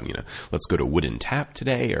talking about, let's go to Wooden Tap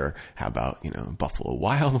today, or how about, Buffalo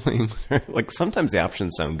Wild Wings? Like sometimes the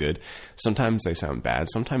options sound good. Sometimes they sound bad.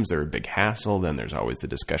 Sometimes they're a big hassle. Then there's always the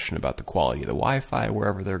discussion about the quality of the Wi-Fi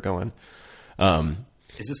wherever they're going.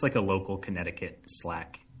 Is this like a local Connecticut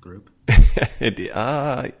Slack group? It's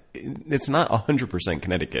not 100%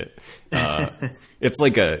 Connecticut. It's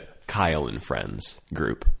like a Kyle and Friends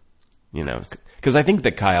group, Nice. Because I think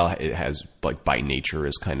that Kyle has, like, by nature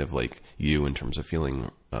is kind of like you in terms of feeling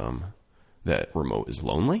that remote is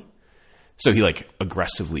lonely. So he, like,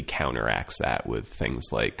 aggressively counteracts that with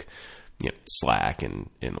things like, Slack and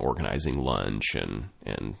organizing lunch and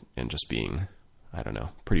just being, I don't know,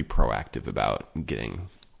 pretty proactive about getting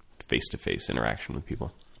face-to-face interaction with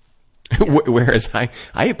people. Whereas I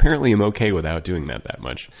apparently am okay without doing that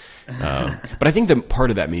much. But I think that part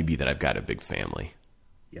of that may be that I've got a big family.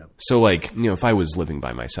 Yep. So, like, if I was living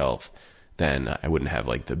by myself, then I wouldn't have,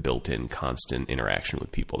 like, the built-in constant interaction with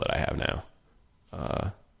people that I have now.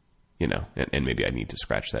 And maybe I need to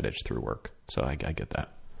scratch that itch through work. So I get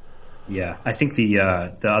that. Yeah. I think the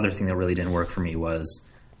other thing that really didn't work for me was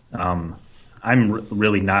I'm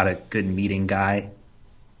really not a good meeting guy.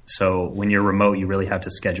 So when you're remote, you really have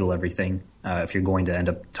to schedule everything. If you're going to end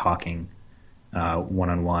up talking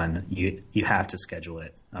one-on-one, you have to schedule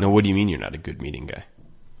it. No, what do you mean you're not a good meeting guy?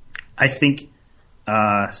 I think,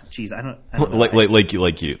 I don't know.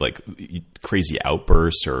 like crazy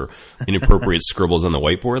outbursts or inappropriate scribbles on the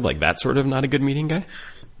whiteboard, like that sort of not a good meeting guy?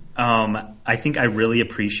 I think I really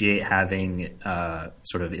appreciate having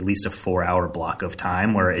sort of at least a 4-hour block of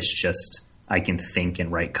time where it's just I can think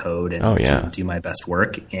and write code and do my best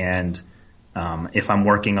work. And if I'm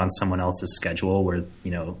working on someone else's schedule where,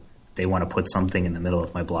 they want to put something in the middle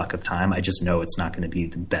of my block of time, I just know it's not going to be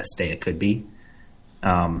the best day it could be.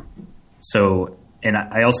 And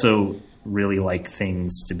I also really like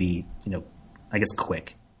things to be, I guess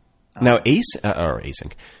quick. Now,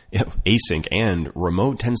 async and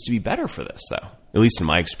remote tends to be better for this, though, at least in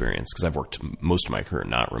my experience, because I've worked most of my career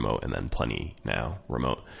not remote and then plenty now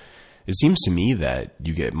remote. It seems to me that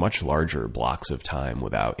you get much larger blocks of time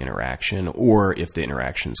without interaction, or if the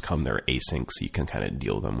interactions come, they're async, so you can kind of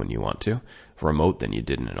deal with them when you want to. Remote than I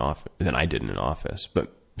did in an office.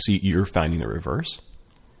 But so you're finding the reverse?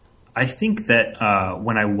 I think that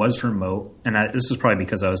when I was remote, and this was probably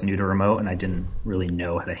because I was new to remote and I didn't really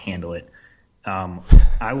know how to handle it,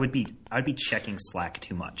 I'd be checking Slack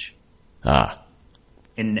too much.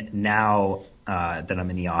 And now that I'm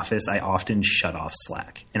in the office, I often shut off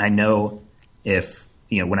Slack, and I know if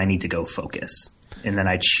when I need to go focus, and then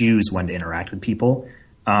I choose when to interact with people.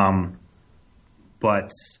 But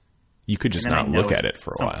you could just not look at it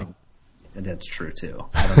for a while. That's true too.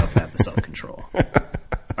 I don't know if I have the self-control.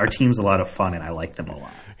 Our team's a lot of fun, and I like them a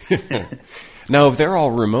lot. Now, if they're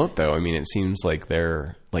all remote, though, I mean, it seems like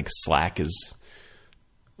they're like Slack is.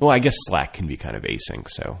 Well, I guess Slack can be kind of async,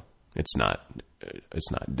 so it's not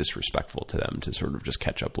disrespectful to them to sort of just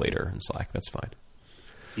catch up later in Slack. That's fine.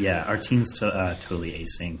 Yeah, our team's totally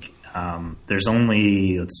async. There's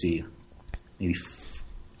only, maybe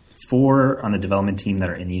 4 on the development team that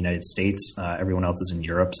are in the United States. Everyone else is in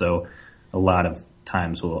Europe, so a lot of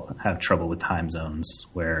times we'll have trouble with time zones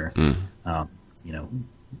where,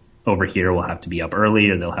 over here we'll have to be up early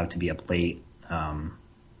or they'll have to be up late.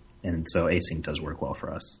 And so async does work well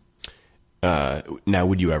for us. Now,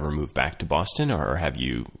 would you ever move back to Boston, or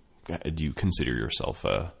do you consider yourself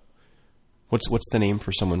what's the name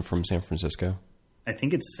for someone from San Francisco? I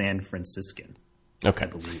think it's San Franciscan. Okay. I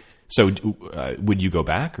believe. So would you go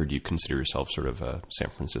back, or do you consider yourself sort of a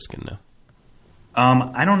San Franciscan now?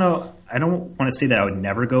 I don't know. I don't want to say that I would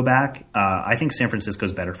never go back. I think San Francisco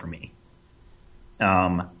is better for me.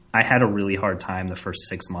 I had a really hard time the first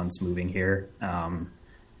 6 months moving here.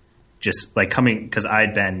 Just like coming, because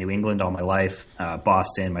I'd been New England all my life,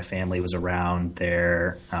 Boston, my family was around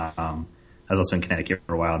there. I was also in Connecticut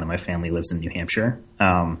for a while, and then my family lives in New Hampshire.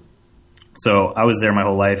 So I was there my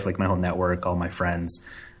whole life, like my whole network, all my friends.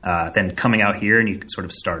 Then coming out here and you can sort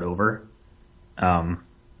of start over,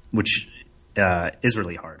 which is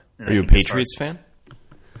really hard. And Are you a Patriots fan?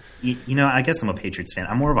 I guess I'm a Patriots fan.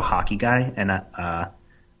 I'm more of a hockey guy, and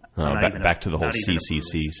back to the whole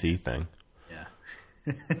CCCC thing. Yeah,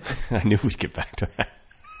 I knew we'd get back to that.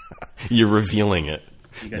 You're revealing it.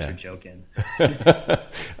 You guys are joking. That's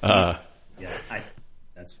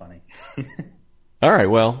funny. All right.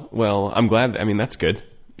 Well, I'm glad. I mean, that's good.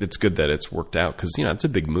 It's good that it's worked out because, it's a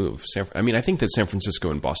big move. I think that San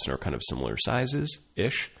Francisco and Boston are kind of similar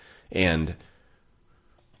sizes-ish.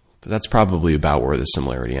 But that's probably about where the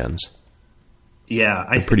similarity ends. Yeah.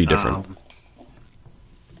 They're pretty different.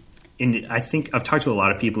 I think I've talked to a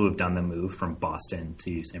lot of people who've done the move from Boston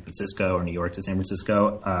to San Francisco or New York to San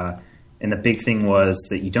Francisco. And the big thing was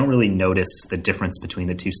that you don't really notice the difference between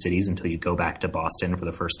the two cities until you go back to Boston for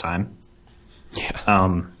the first time.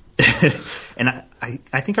 Yeah. And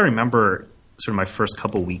I think I remember sort of my first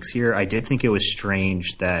couple weeks here. I did think it was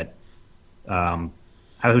strange that I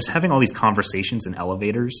was having all these conversations in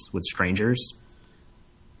elevators with strangers,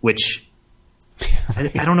 which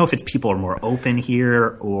I don't know if it's people are more open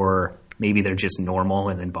here or maybe they're just normal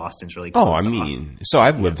and then Boston's really closed off. So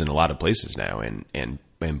I've lived in a lot of places now, and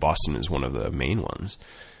Boston is one of the main ones.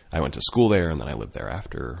 I went to school there, and then I lived there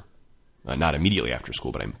after, not immediately after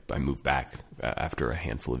school, but I moved back after a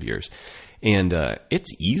handful of years. And it's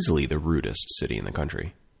easily the rudest city in the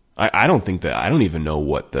country. I don't even know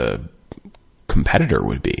what the competitor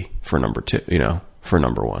would be for number two, for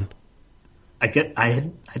number one. I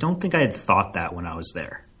don't think I had thought that when I was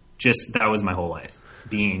there. Just that was my whole life,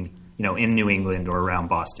 being, in New England or around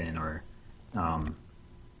Boston or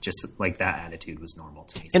just like that attitude was normal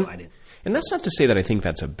to me. So I didn't. And that's not to say that I think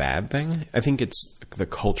that's a bad thing. I think it's the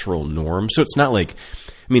cultural norm. So it's not like,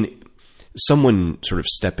 someone sort of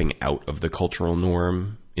stepping out of the cultural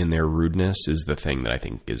norm in their rudeness is the thing that I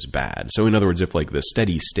think is bad. So in other words, if like the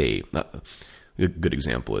steady state, a good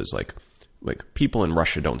example is like people in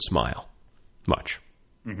Russia don't smile much,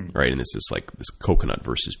 right? And this is like this coconut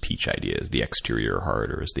versus peach idea: is the exterior hard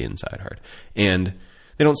or is the inside hard? And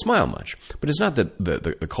they don't smile much. But it's not that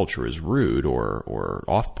the culture is rude or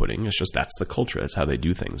off-putting. It's just that's the culture. That's how they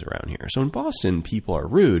do things around here. So in Boston, people are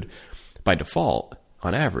rude by default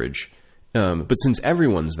on average. But since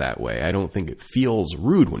everyone's that way, I don't think it feels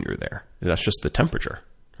rude when you're there. That's just the temperature,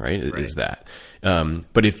 right? Is that.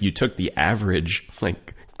 But if you took the average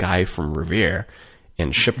guy from Revere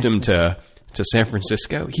and shipped him to San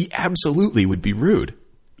Francisco, he absolutely would be rude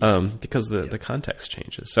because the context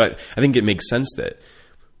changes. So I think it makes sense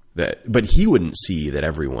but he wouldn't see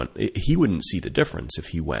he wouldn't see the difference if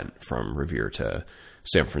he went from Revere to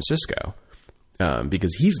San Francisco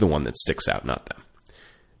because he's the one that sticks out, not them.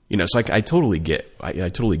 So I totally get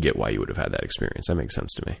why you would have had that experience. That makes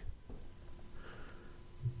sense to me.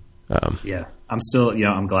 Yeah, I'm still,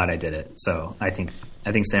 I'm glad I did it. So I think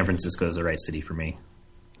San Francisco is the right city for me.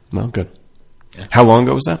 Well, good. Yeah. How long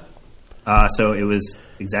ago was that? So it was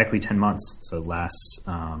exactly 10 months. So last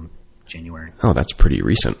January. Oh, that's pretty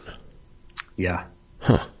recent. Yeah.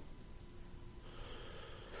 Huh.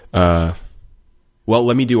 Well,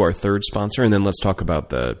 let me do our third sponsor, and then let's talk about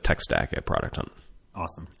the tech stack at Product Hunt.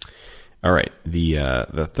 Awesome. All right.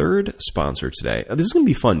 The third sponsor today. This is going to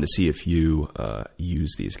be fun to see if you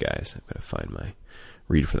use these guys. I've got to find my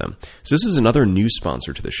read for them. So this is another new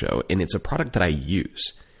sponsor to the show, and it's a product that I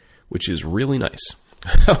use, which is really nice.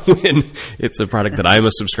 When it's a product that I'm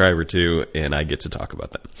a subscriber to, and I get to talk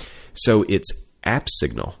about them. So it's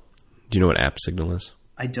AppSignal. Do you know what AppSignal is?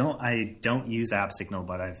 I don't use AppSignal,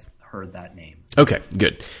 but I've heard that name. Okay,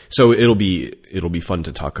 good. So it'll be fun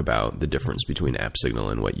to talk about the difference between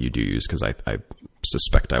AppSignal and what you do use, because I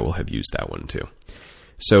suspect I will have used that one too.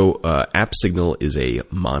 So AppSignal is a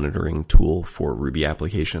monitoring tool for Ruby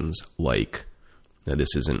applications. Now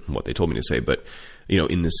this isn't what they told me to say, but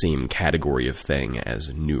in the same category of thing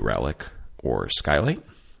as New Relic or Skylight,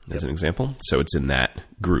 as an example. So it's in that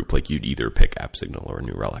group. You'd either pick AppSignal or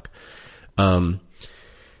New Relic, and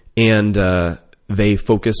they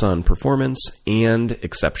focus on performance and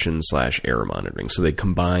exception/error monitoring. So they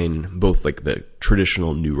combine both the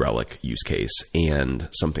traditional New Relic use case and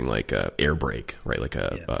something like a Airbrake, right?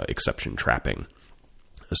 Exception trapping,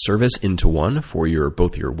 a service into one for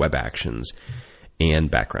both your web actions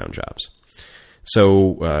and background jobs.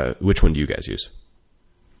 So which one do you guys use?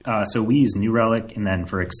 So we use New Relic, and then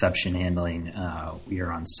for exception handling, we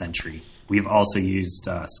are on Sentry. We've also used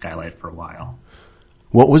Skylight for a while.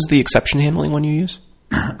 What was the exception handling one you use?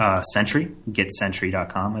 Sentry,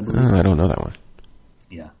 getsentry.com, I believe. Oh, I don't know that one.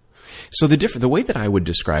 Yeah. So the way that I would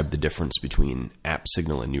describe the difference between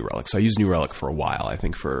AppSignal and New Relic, so I used New Relic for a while, I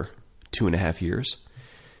think for 2.5 years,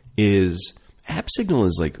 is AppSignal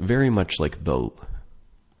is very much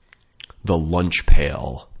the lunch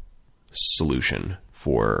pail solution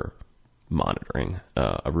for monitoring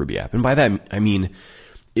a Ruby app. And by that, I mean,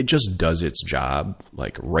 it just does its job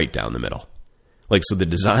right down the middle. So the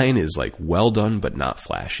design is well done, but not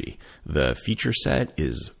flashy. The feature set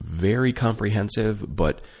is very comprehensive,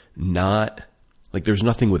 but not there's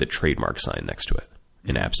nothing with a trademark sign next to it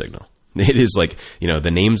in AppSignal. It is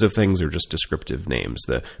the names of things are just descriptive names.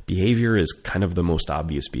 The behavior is kind of the most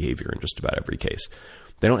obvious behavior in just about every case.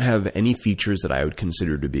 They don't have any features that I would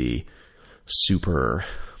consider to be super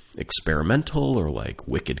experimental or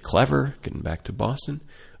wicked clever, getting back to Boston.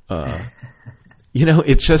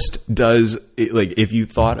 It just does like if you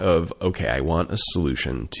thought of, okay, I want a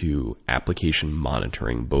solution to application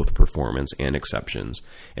monitoring, both performance and exceptions.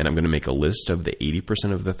 And I'm going to make a list of the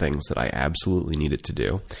 80% of the things that I absolutely need it to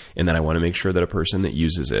do. And then I want to make sure that a person that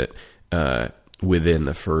uses it, within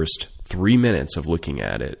the first 3 minutes of looking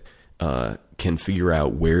at it, can figure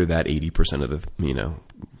out where that 80% of the,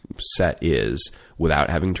 set is without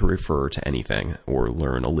having to refer to anything or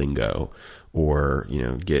learn a lingo or,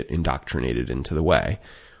 get indoctrinated into the way.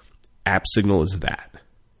 AppSignal is that.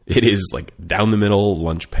 It is like down the middle,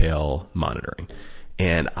 lunch pail monitoring.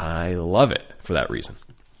 And I love it for that reason.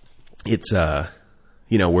 It's,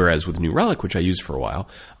 whereas with New Relic, which I used for a while,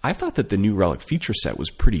 I thought that the New Relic feature set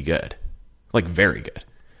was pretty good. Like very good.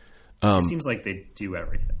 It seems like they do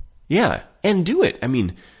everything. Yeah. And do it. I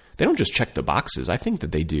mean, they don't just check the boxes. I think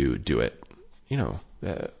that they do it,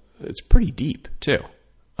 it's pretty deep too.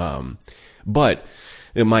 But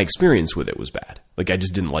my experience with it was bad. Like I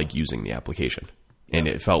just didn't like using the application, and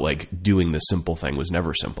it felt like doing the simple thing was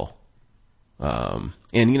never simple.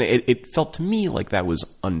 It felt to me like that was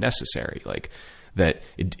unnecessary. Like that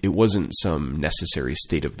it wasn't some necessary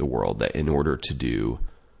state of the world that in order to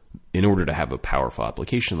have a powerful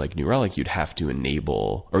application like New Relic, you'd have to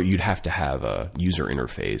enable, or you'd have to have a user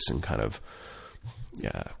interface and kind of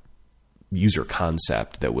user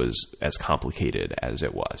concept that was as complicated as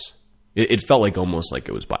it was. It felt like almost like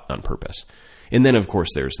it was on purpose. And then, of course,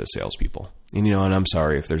 there's the salespeople. And, and I'm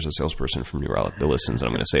sorry if there's a salesperson from New Relic that listens and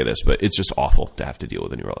I'm going to say this, but it's just awful to have to deal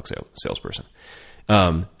with a New Relic salesperson.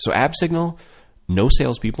 So AppSignal, no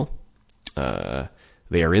salespeople. They're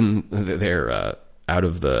out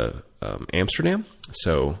of the Amsterdam,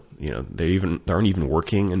 so they aren't even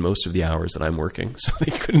working in most of the hours that I'm working. So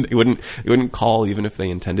they wouldn't call even if they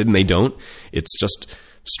intended, and they don't. It's just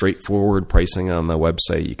straightforward pricing on the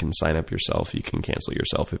website. You can sign up yourself. You can cancel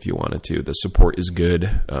yourself if you wanted to. The support is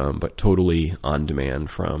good, but totally on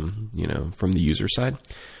demand from the user side.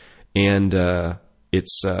 And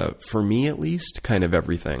it's for me at least kind of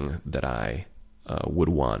everything that I would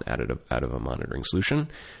want out of a monitoring solution.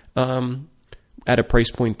 At a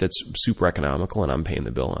price point that's super economical, and I'm paying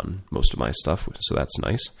the bill on most of my stuff, so that's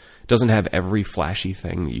nice. It doesn't have every flashy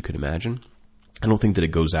thing that you could imagine. I don't think that it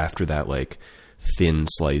goes after that like thin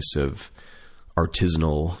slice of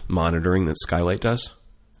artisanal monitoring that Skylight does,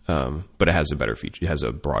 but it has a better feature. It has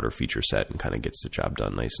a broader feature set and kind of gets the job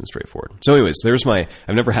done nice and straightforward. So, anyways,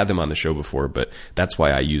 I've never had them on the show before, but that's why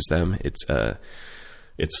I use them. It's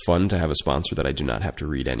fun to have a sponsor that I do not have to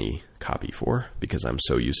read any copy for because I'm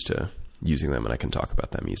so used to using them and I can talk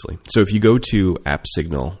about them easily. So if you go to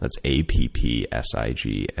AppSignal, that's AppSignal,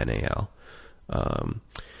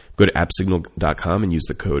 go to appsignal.com and use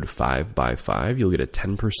the code 5x5. You'll get a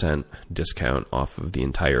 10% discount off of the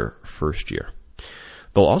entire first year.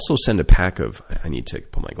 They'll also send a pack of, I need to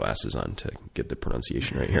put my glasses on to get the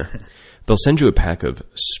pronunciation right here. They'll send you a pack of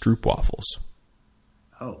stroopwafels.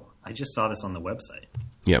 Oh, I just saw this on the website.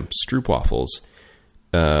 Yeah, stroopwafels.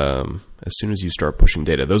 As soon as you start pushing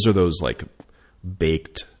data, those are those like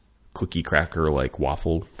baked cookie cracker like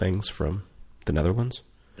waffle things from the Netherlands.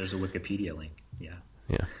 There's a Wikipedia link.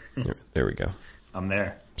 Yeah. There we go. I'm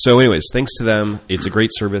there. So, anyways, thanks to them. It's a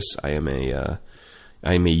great service. I am a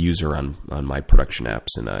user on my production apps,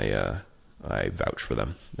 and I vouch for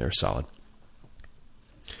them. They're solid.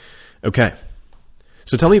 Okay,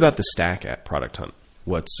 so tell me about the stack at Product Hunt.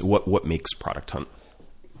 What makes Product Hunt?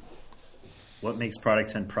 What makes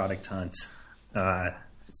Product Hunt Product Hunt?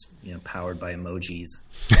 It's powered by emojis.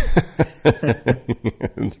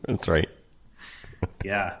 That's right.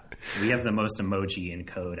 Yeah, we have the most emoji in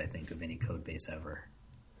code, I think, of any code base ever.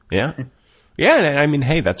 Yeah, yeah. I mean,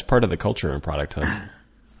 hey, that's part of the culture in Product Hunt.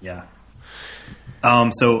 Yeah.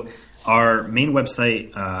 So our main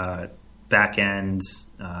website, backend,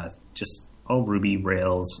 just all Ruby,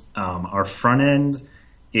 Rails. Our front end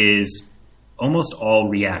is almost all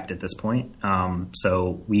React at this point.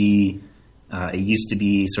 So it used to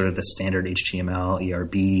be sort of the standard HTML,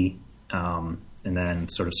 ERB, and then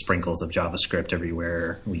sort of sprinkles of JavaScript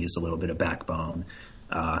everywhere. We used a little bit of Backbone,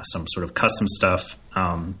 some sort of custom stuff.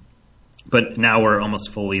 But now we're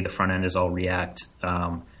almost fully, the front end is all React.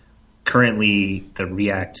 Currently, the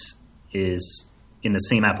React is in the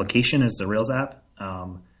same application as the Rails app.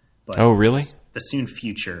 But oh, really? The soon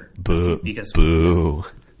future. Boo. Because boo.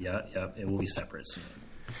 Yeah, it will be separate soon.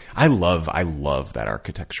 I love that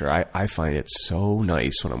architecture. I find it so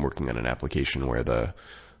nice when I'm working on an application where the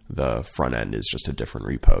front end is just a different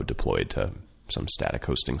repo deployed to some static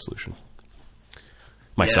hosting solution.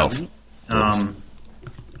 Myself. Yeah,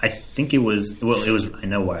 I think it was, I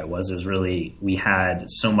know why it was. It was really, we had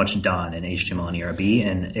so much done in HTML and ERB,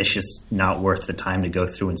 and it's just not worth the time to go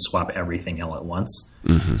through and swap everything all at once.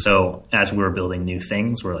 Mm-hmm. So as we were building new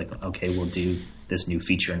things, we're like, okay, we'll do this new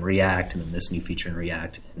feature in React and then this new feature in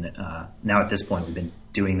React. And now at this point, we've been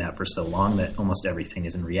doing that for so long that almost everything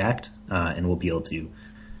is in React, and we'll be able to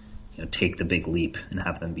take the big leap and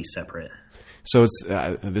have them be separate. So it's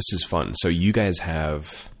this is fun. So you guys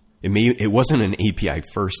have it wasn't an API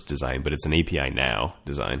first design, but it's an API now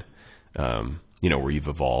design. Where you've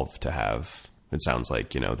evolved to have, it sounds like,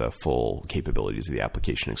 the full capabilities of the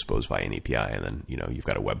application exposed via an API, and then you've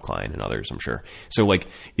got a web client and others, I'm sure. So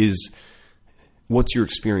what's your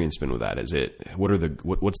experience been with that?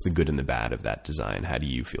 What's the good and the bad of that design? How do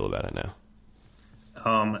you feel about it now?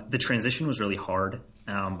 The transition was really hard.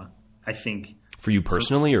 I think for you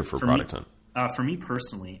personally or for Product Hunt? For me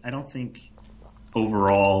personally, I don't think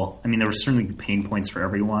overall, there were certainly pain points for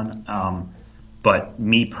everyone. But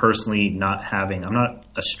me personally I'm not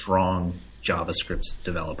a strong JavaScript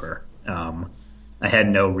developer. I had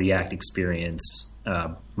no React experience.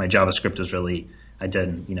 My JavaScript was really, I'd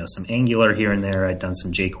done, some Angular here and there. I'd done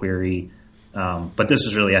some jQuery. But this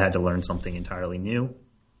was really, I had to learn something entirely new.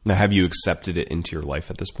 Now, have you accepted it into your life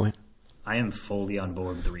at this point? I am fully on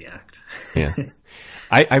board with the React. Yeah.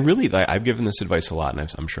 I've given this advice a lot,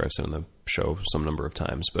 and I'm sure I've said on the show some number of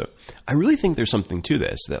times, but I really think there's something to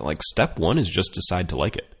this, that step one is just decide to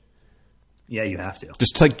like it. Yeah, you have to.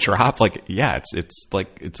 Just drop,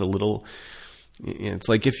 it's a little, it's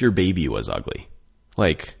like if your baby was ugly.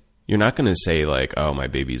 You're not going to say oh, my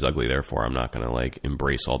baby's ugly, therefore I'm not going to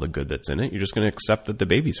embrace all the good that's in it. You're just going to accept that the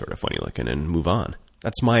baby's sort of funny looking and move on.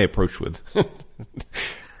 That's my approach with,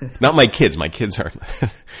 not my kids. My kids aren't.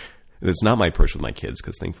 It's not my approach with my kids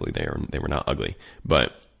because thankfully they were not ugly.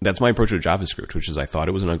 But that's my approach with JavaScript, which is I thought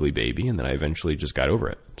it was an ugly baby, and then I eventually just got over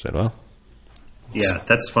it. Said, well, yeah,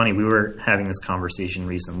 that's funny. We were having this conversation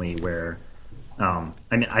recently where,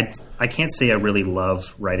 I can't say I really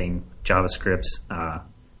love writing JavaScript.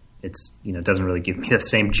 It's doesn't really give me the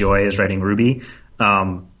same joy as writing Ruby,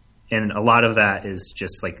 and a lot of that is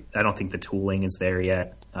just I don't think the tooling is there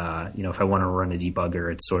yet. If I want to run a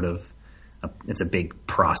debugger, it's sort of it's a big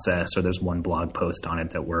process, or there's one blog post on it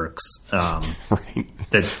that works. Right.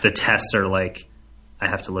 The tests are I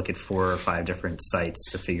have to look at 4 or 5 different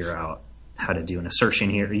sites to figure out how to do an assertion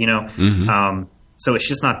here, Mm-hmm. So it's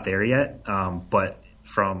just not there yet. But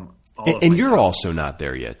from all and you're also not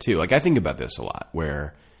there yet too. I think about this a lot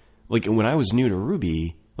where when I was new to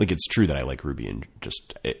Ruby, it's true that I like Ruby and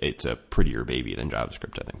just it's a prettier baby than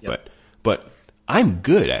JavaScript, I think. Yep. But I'm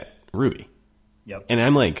good at Ruby. Yep. And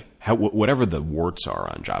I'm whatever the warts are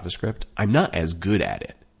on JavaScript, I'm not as good at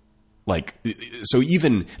it. So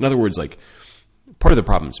even, in other words, part of the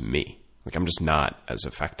problem is me. I'm just not as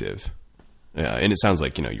effective. And it sounds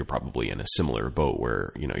like, you're probably in a similar boat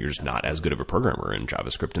where, you're just not as good of a programmer in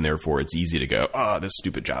JavaScript. And therefore it's easy to go, oh, this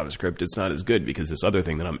stupid JavaScript, it's not as good because this other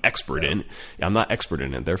thing that I'm expert in, I'm not expert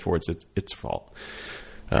in it. Therefore it's fault.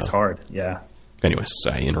 It's hard. Yeah. Anyways, so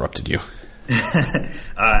I interrupted you.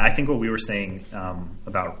 I think what we were saying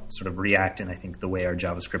about sort of React, and I think the way our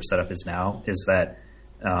JavaScript setup is now, is that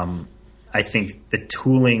I think the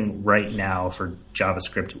tooling right now for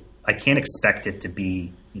JavaScript, I can't expect it to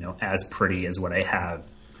be as pretty as what I have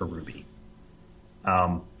for Ruby.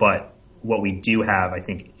 But what we do have, I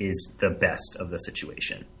think, is the best of the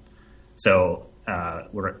situation. So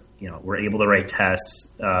we're able to write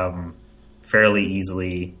tests fairly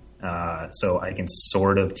easily. So I can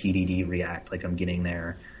sort of TDD React, I'm getting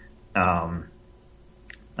there.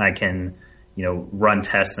 I can, run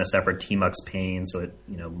tests in a separate tmux pane, so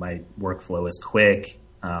my workflow is quick.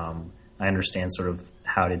 I understand sort of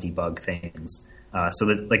how to debug things. So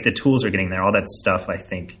that the tools are getting there. All that stuff I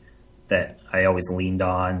think that I always leaned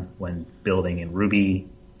on when building in Ruby,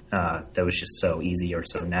 that was just so easy or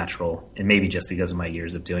so natural. And maybe just because of my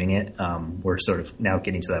years of doing it, we're sort of now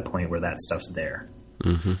getting to that point where that stuff's there.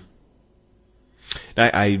 Mm-hmm.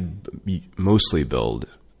 I mostly build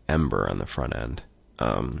Ember on the front end.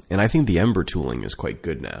 And I think the Ember tooling is quite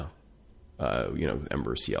good now.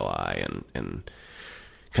 Ember CLI and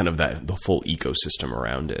kind of the full ecosystem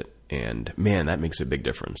around it. And man, that makes a big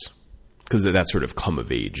difference because that sort of come of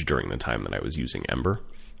age during the time that I was using Ember.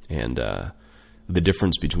 And the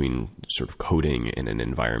difference between sort of coding in an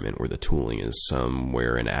environment where the tooling is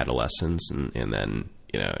somewhere in adolescence and then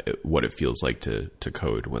what it feels like to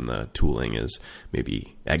code when the tooling is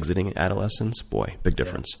maybe exiting adolescence. Boy, big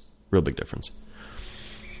difference. Yeah. Real big difference.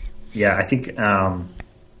 Yeah, I think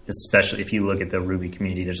especially if you look at the Ruby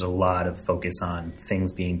community, there's a lot of focus on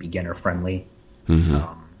things being beginner friendly.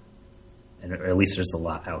 Mm-hmm. and at least there's a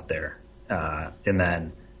lot out there. And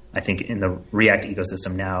then I think in the React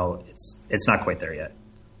ecosystem now, it's not quite there yet.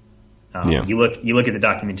 You look at the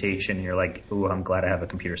documentation and you're like, "Ooh, I'm glad I have a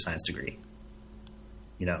computer science degree."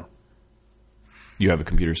 You know. You have a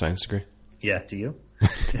computer science degree? Yeah. Do you?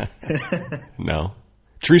 No.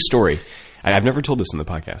 True story. I've never told this in the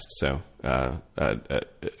podcast, so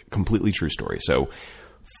completely true story. So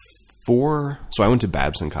I went to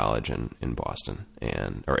Babson College in Boston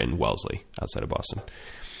or in Wellesley, outside of Boston,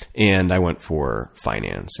 and I went for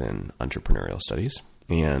finance and entrepreneurial studies.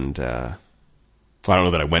 And I don't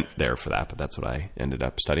know that I went there for that, but that's what I ended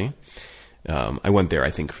up studying. I went there,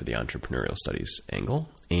 I think, for the entrepreneurial studies angle.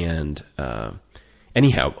 And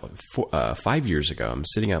anyhow, 5 years ago, I'm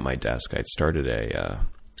sitting at my desk. I'd started a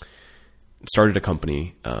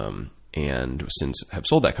company, and since have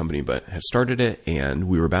sold that company, but have started it, and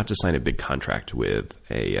we were about to sign a big contract with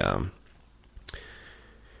a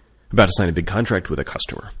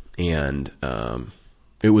customer, and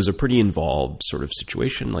it was a pretty involved sort of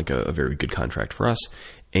situation, like a very good contract for us.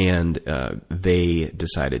 And they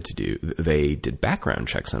did background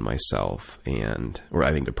checks on myself, or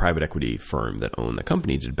I think the private equity firm that owned the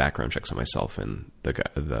company did background checks on myself and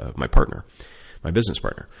my partner, my business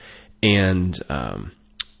partner. And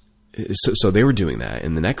so they were doing that.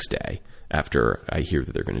 And the next day, after I hear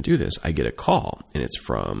that they're going to do this, I get a call, and it's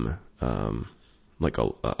from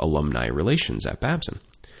alumni relations at Babson.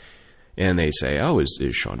 And they say, "Oh, is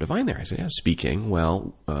Sean Devine there?" I said, "Yeah, speaking."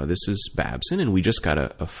 "Well, this is Babson, and we just got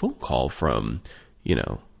a phone call from,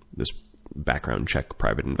 this background check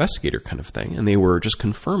private investigator kind of thing, and they were just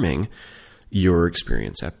confirming your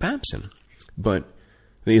experience at Babson." But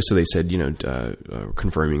they said,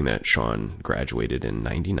 confirming that Sean graduated in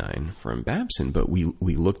 '99 from Babson, but we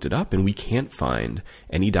looked it up and we can't find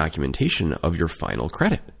any documentation of your final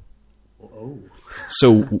credit. Oh.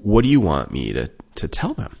 So what do you want me to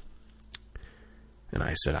tell them? And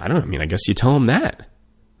I said, "I don't know. I mean, I guess you tell them that."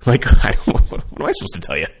 Like, what am I supposed to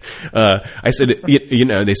tell you? I said,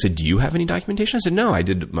 they said, "Do you have any documentation?" I said, "No, I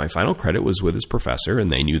did. My final credit was with his professor," and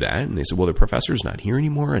they knew that. And they said, "Well, the professor's not here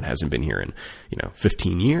anymore and hasn't been here in,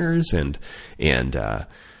 15 years. And we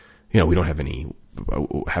don't have any,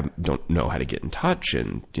 don't know how to get in touch,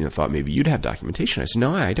 and, thought maybe you'd have documentation." I said,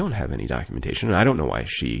 "No, I don't have any documentation. And I don't know why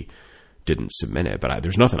she didn't submit it, but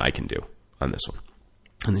there's nothing I can do on this one."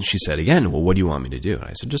 And then she said again, "Well, what do you want me to do?" And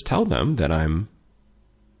I said, "Just tell them that I'm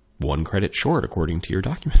one credit short according to your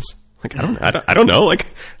documents." Like, I don't know. Like,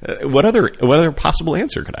 what other possible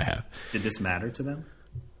answer could I have? Did this matter to them?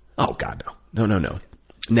 Oh God, no.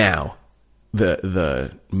 Now,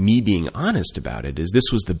 the me being honest about it is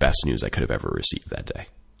this was the best news I could have ever received that day,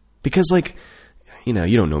 because you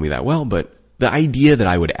don't know me that well, but the idea that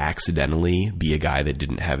I would accidentally be a guy that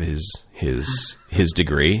didn't have his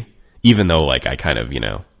degree, even though I kind of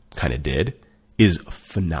did, is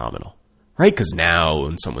phenomenal, right? Because now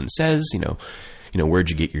when someone says, "Where'd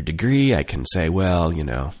you get your degree?" I can say, "Well,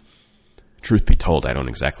 truth be told, I don't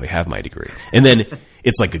exactly have my degree." And then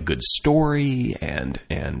it's like a good story, and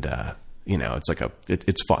it's like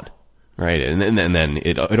it's fun, right? And then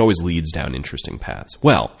it always leads down interesting paths.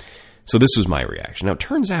 Well, so this was my reaction. Now, it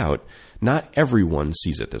turns out not everyone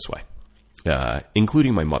sees it this way,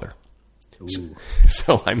 including my mother.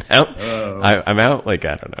 So I'm out. I'm out.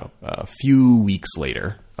 A few weeks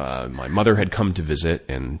later, my mother had come to visit,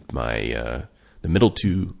 and my the middle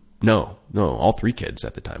two, all three kids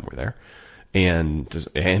at the time were there, and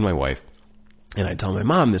my wife. And I tell my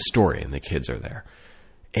mom this story, and the kids are there,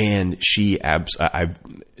 and I've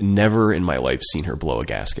never in my life seen her blow a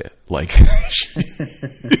gasket like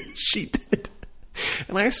she did.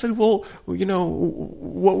 And I said, "Well,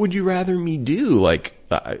 what would you rather me do?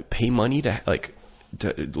 Pay money to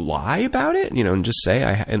lie about it, and just say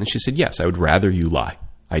I?" And she said, "Yes, I would rather you lie.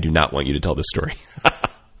 I do not want you to tell this story."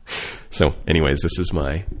 So, anyways, this is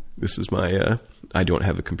my I don't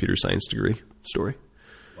have a computer science degree story.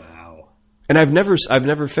 Wow. And I've never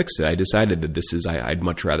fixed it. I decided that I'd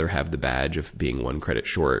much rather have the badge of being one credit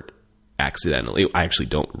short accidentally. I actually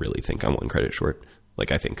don't really think I'm one credit short.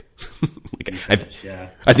 I think, I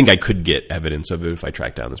think I could get evidence of it if I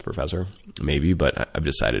track down this professor, maybe, but I've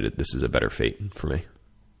decided that this is a better fate for me.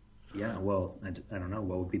 Yeah, well, I don't know.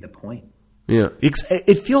 What would be the point? Yeah,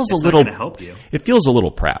 it feels a little. Not gonna help you. It feels a little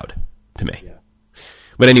proud to me. Yeah.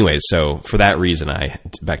 But anyways, so for that reason,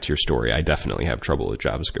 back to your story, I definitely have trouble with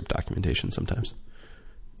JavaScript documentation sometimes.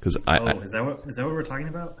 Is that what we're talking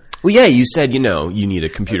about? Well, yeah, you said, you need a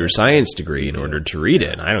computer science degree in order to read it.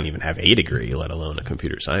 And I don't even have a degree, let alone a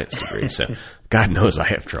computer science degree. So God knows I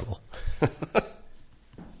have trouble.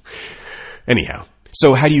 Anyhow,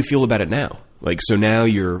 so how do you feel about it now? Like, so now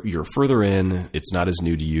you're further in. It's not as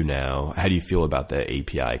new to you now. How do you feel about the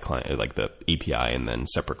API client, like the API and then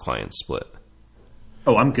separate client split?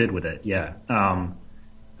 Oh, I'm good with it. Yeah.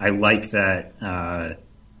 I like that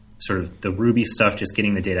sort of the Ruby stuff, just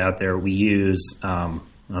getting the data out there. We use, so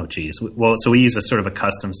we use a sort of a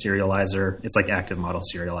custom serializer. It's like active model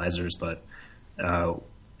serializers, but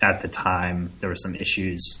at the time there were some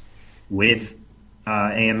issues with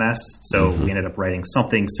AMS. So we ended up writing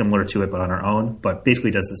something similar to it, but on our own, but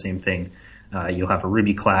basically does the same thing. You'll have a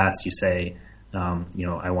Ruby class. You say,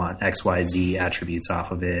 I want XYZ attributes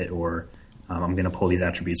off of it, or I'm going to pull these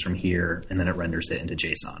attributes from here, and then it renders it into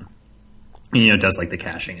JSON. And, it does like the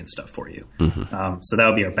caching and stuff for you. So that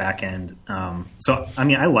would be our back end. I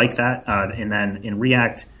like that. And then in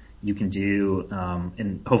React, you can do,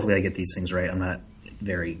 and hopefully I get these things right. I'm not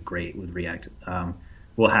very great with React.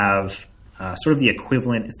 We'll have sort of the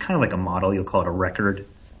equivalent. It's kind of like a model. You'll call it a record.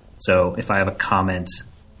 So if I have a comment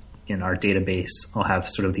in our database, I'll have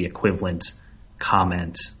sort of the equivalent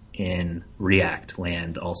comment in React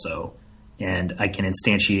land also. And I can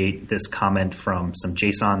instantiate this comment from some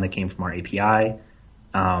JSON that came from our API.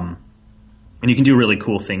 And you can do really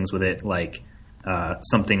cool things with it. Like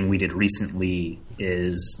something we did recently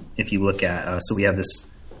is if you look at, so we have this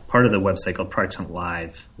part of the website called Product Hunt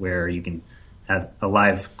Live, where you can have a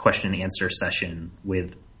live question and answer session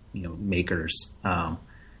with makers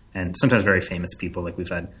and sometimes very famous people. Like we've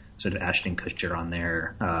had sort of Ashton Kutcher on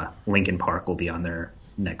there. Linkin Park will be on there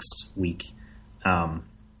next week.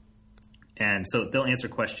 And so they'll answer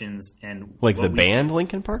questions. And like the band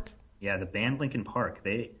Linkin Park? Yeah, the band Linkin Park.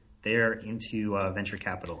 They're into venture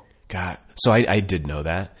capital. God, so I did know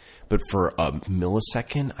that. But for a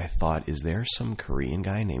millisecond, I thought, is there some Korean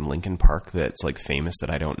guy named Linkin Park that's like famous that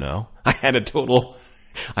I don't know? I had a total,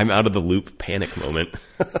 I'm out of the loop panic moment.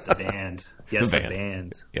 The band. Yes, the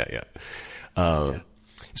band. Yeah.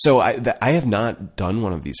 So I have not done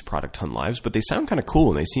one of these Product Hunt Lives, but they sound kind of cool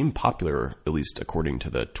and they seem popular, at least according to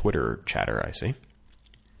the Twitter chatter I see.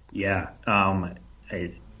 Yeah.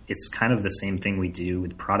 It's kind of the same thing we do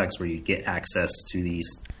with products where you get access to these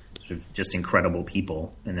sort of just incredible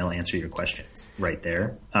people and they'll answer your questions right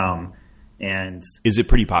there. And is it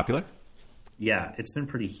pretty popular? Yeah, it's been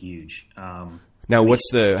pretty huge. Now, what's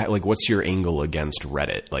your angle against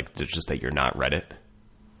Reddit? Like, it's just that you're not Reddit?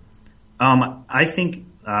 I think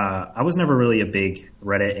I was never really a big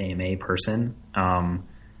Reddit AMA person.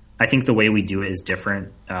 I think the way we do it is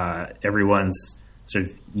different. Everyone's sort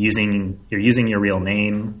of using your real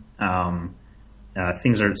name.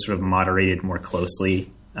 Things are sort of moderated more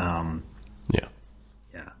closely. Yeah.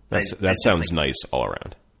 That sounds nice all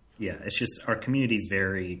around. Yeah, it's just our community is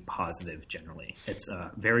very positive generally. It's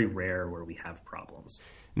very rare where we have problems.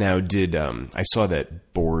 Now, I saw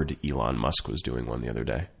that Bored Elon Musk was doing one the other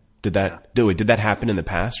day. Did that happen in the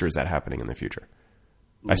past, or is that happening in the future?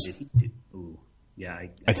 Did he do? Ooh, yeah.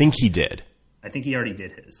 I think he did. I think he already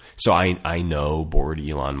did his. So I know Bored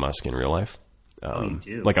Elon Musk in real life. You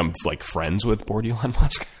do? Like I'm like friends with Bored Elon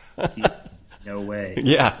Musk. No way.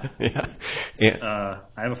 Yeah. I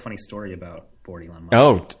have a funny story about Bored Elon Musk.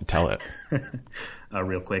 Oh, tell it.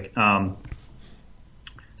 Real quick.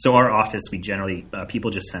 So our office, we generally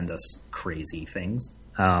people just send us crazy things.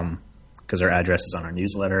 Because our address is on our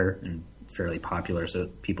newsletter and fairly popular, so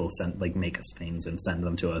people make us things and send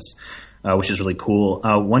them to us, which is really cool.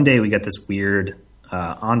 One day we got this weird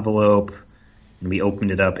envelope, and we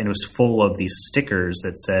opened it up, and it was full of these stickers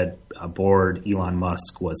that said "Bored Elon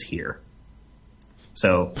Musk was here."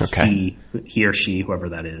 So he or she, whoever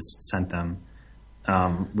that is, sent them.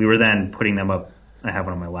 We were then putting them up. I have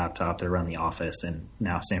one on my laptop. They're around the office, and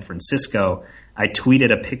now San Francisco. I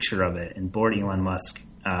tweeted a picture of it, and Bored Elon Musk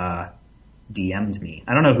DM'd me.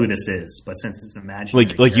 I don't know who this is, but since it's an imaginary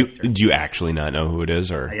character, do you actually not know who it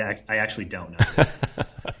is, or I actually don't know.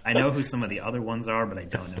 I know who some of the other ones are, but I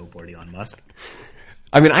don't know Bored Elon Musk.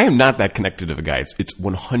 I mean, I am not that connected to the guy. It's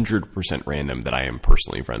 100% random that I am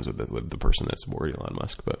personally friends with the person that's Bored Elon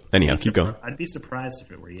Musk. But anyhow, keep going. I'd be surprised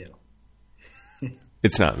if it were you.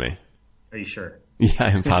 It's not me. Are you sure? Yeah, I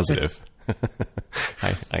am positive.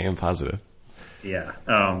 I am positive. Yeah.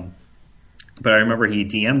 But I remember he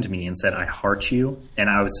DM'd me and said, "I heart you." And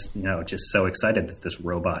I was, just so excited that this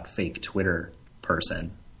robot fake Twitter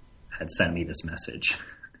person had sent me this message.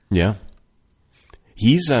 Yeah.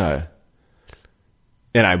 He's, and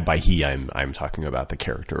by he, I'm talking about the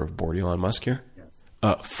character of Bored Elon Musk here. Yes.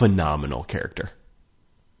 Phenomenal character.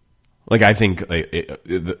 Like, I think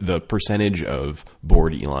the percentage of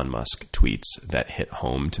Bored Elon Musk tweets that hit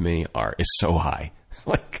home to me is so high.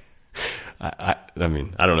 Like, I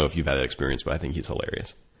mean, I don't know if you've had that experience, but I think he's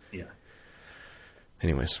hilarious. Yeah.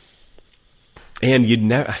 Anyways. And you'd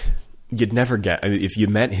never get, I mean, if you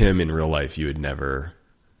met him in real life, you'd never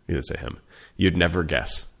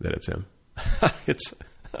guess that it's him. It's,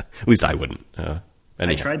 at least I wouldn't.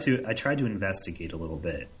 I tried to investigate a little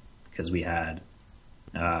bit because we had,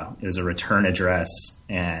 it was a return address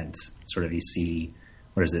and sort of you see,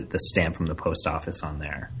 what is it? The stamp from the post office on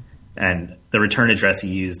there. And the return address he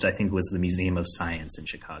used, I think, was the Museum of Science in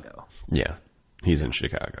Chicago. Yeah. He's in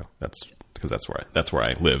Chicago. That's because that's where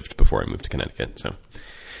I lived before I moved to Connecticut. So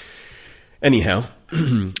anyhow,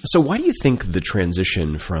 so why do you think the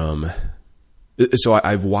transition from, so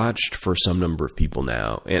I've watched for some number of people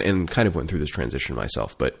now and kind of went through this transition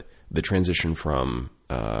myself, but the transition from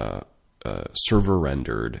server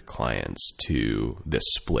rendered clients to this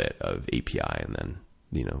split of API and then,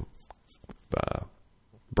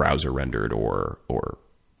 browser rendered or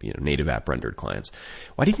native app rendered clients.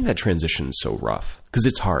 Why do you think that transition is so rough? Because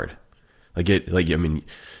it's hard. I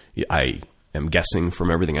am guessing from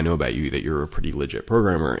everything I know about you that you're a pretty legit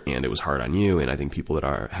programmer, and it was hard on you. And I think people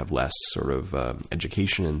that have less sort of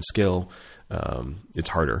education and skill, it's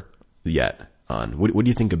harder yet on. What do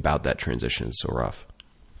you think about that transition is so rough?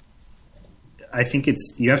 I think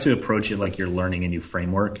you have to approach it like you're learning a new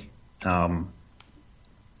framework.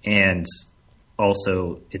 And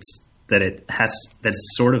also that's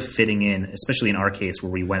sort of fitting in, especially in our case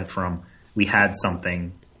where we went from, we had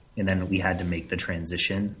something and then we had to make the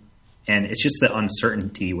transition. And it's just the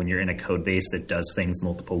uncertainty when you're in a code base that does things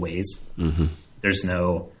multiple ways. Mm-hmm. There's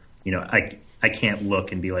no, I can't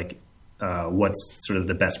look and be like, what's sort of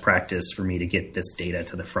the best practice for me to get this data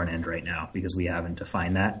to the front end right now, because we haven't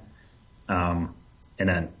defined that. And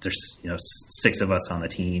then there's, 6 of us on the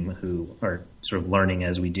team who are sort of learning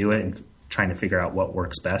as we do it and trying to figure out what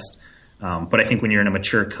works best. But I think when you're in a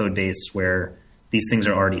mature code base where these things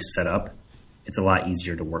are already set up, it's a lot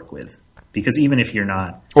easier to work with, because even if you're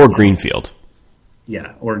not, or greenfield,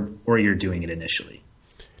 yeah, or you're doing it initially.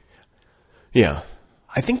 Yeah.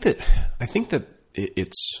 I think that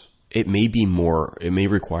it may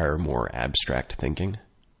require more abstract thinking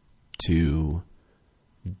to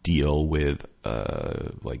deal with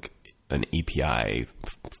like an API,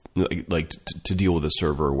 to deal with a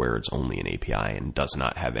server where it's only an API and does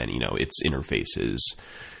not have any, its interface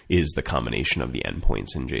is the combination of the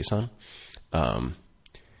endpoints in JSON.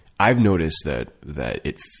 I've noticed that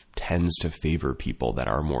it tends to favor people that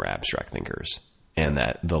are more abstract thinkers, and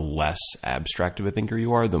that the less abstract of a thinker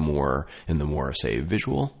you are, the more say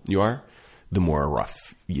visual you are, the more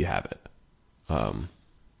rough you have it.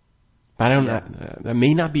 I don't know. That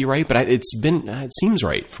may not be right, but it seems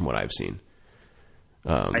right from what I've seen.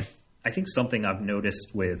 I think something I've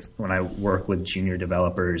noticed when I work with junior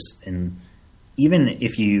developers, and even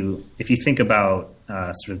if you think about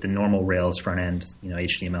sort of the normal Rails front end,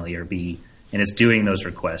 HTML, ERB, and it's doing those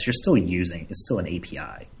requests, it's still an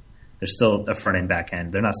API. There's still a front end, back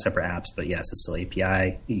end. They're not separate apps, but yes, it's still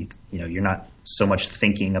API. You're not so much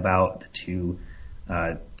thinking about the two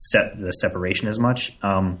set the separation as much.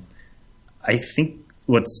 I think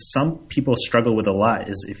what some people struggle with a lot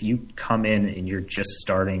is if you come in and you're just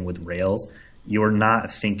starting with Rails, you're not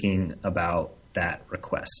thinking about that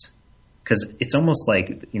request, because it's almost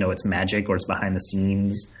like, it's magic, or it's behind the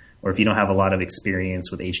scenes, or if you don't have a lot of experience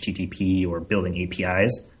with HTTP or building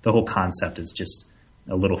APIs, the whole concept is just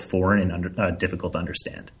a little foreign and difficult to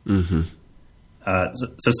understand. Mm-hmm.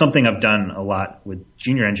 So something I've done a lot with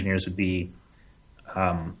junior engineers would be,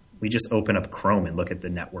 we just open up Chrome and look at the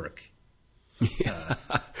network.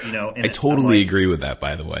 And I totally agree with that,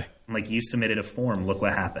 by the way. I'm like, you submitted a form, look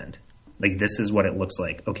what happened. Like, this is what it looks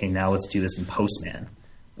like. Okay, now let's do this in Postman.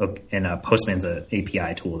 Okay, and Postman's an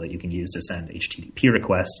API tool that you can use to send HTTP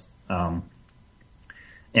requests.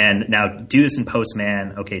 And now do this in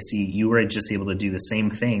Postman. Okay, see, you were just able to do the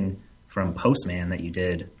same thing from Postman that you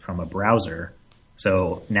did from a browser.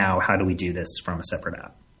 So now how do we do this from a separate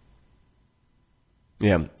app?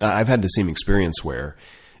 Yeah, I've had the same experience where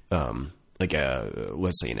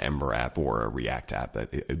let's say an Ember app or a React app,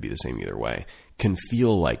 it would be the same either way, can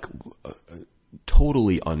feel like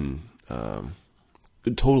totally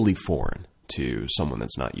foreign to someone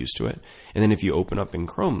that's not used to it. And then if you open up in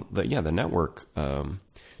Chrome, the network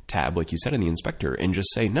tab, like you said in the inspector, and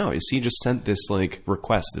just say, no, you see, you just sent this like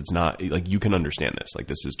request that's not, like, you can understand this. Like,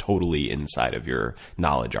 this is totally inside of your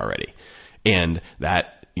knowledge already. And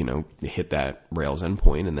that, hit that Rails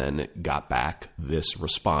endpoint and then it got back this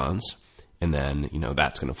response. And then,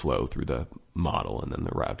 that's going to flow through the model and then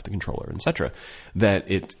the route to the controller, et cetera. That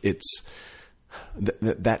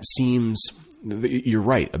that seems, you're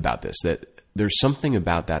right about this, that there's something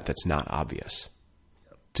about that that's not obvious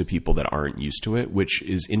to people that aren't used to it, which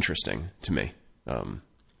is interesting to me.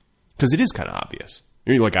 Because Because it is kind of obvious.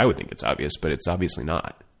 Like, I would think it's obvious, but it's obviously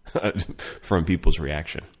not from people's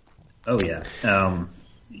reaction. Oh, yeah.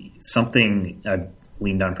 Something I've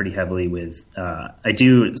leaned on pretty heavily with, I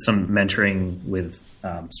do some mentoring with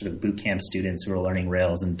sort of boot camp students who are learning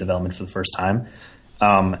Rails and development for the first time.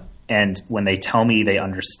 And when they tell me they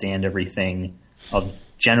understand everything, I'll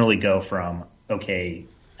generally go from, okay,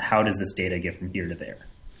 how does this data get from here to there?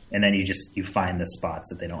 And then you find the spots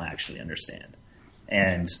that they don't actually understand.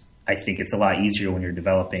 And I think it's a lot easier when you're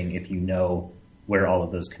developing if you know where all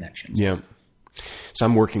of those connections are. Yeah. So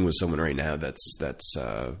I'm working with someone right now that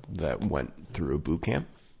went through a boot camp,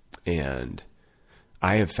 and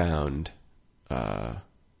I have found, so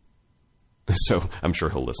I'm sure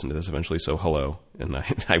he'll listen to this eventually. So hello. And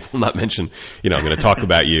I will not mention, I'm going to talk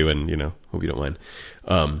about you and, hope you don't mind.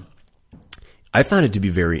 I found it to be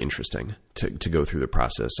very interesting to go through the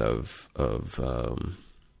process of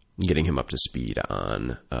getting him up to speed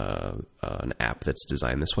on an app that's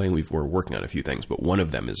designed this way. And we're working on a few things, but one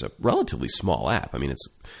of them is a relatively small app. I mean, it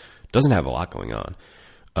doesn't have a lot going on.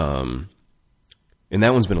 And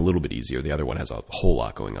that one's been a little bit easier. The other one has a whole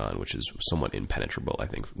lot going on, which is somewhat impenetrable, I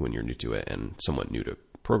think, when you're new to it, and somewhat new to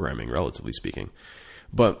programming, relatively speaking.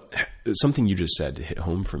 But something you just said hit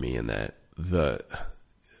home for me in that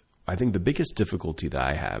I think the biggest difficulty that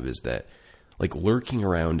I have is that, like, lurking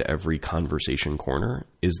around every conversation corner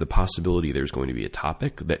is the possibility there's going to be a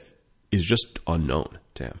topic that is just unknown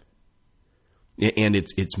to him. And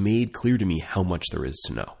it's made clear to me how much there is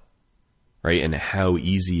to know, right? And how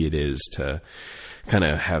easy it is to kind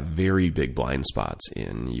of have very big blind spots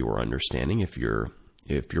in your understanding if you're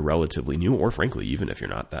relatively new, or frankly, even if you're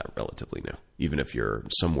not that relatively new, even if you're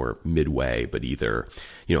somewhere midway, but either,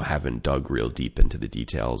 haven't dug real deep into the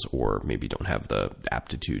details, or maybe don't have the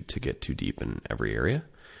aptitude to get too deep in every area.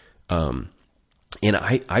 And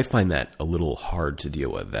I find that a little hard to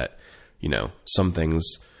deal with, that, some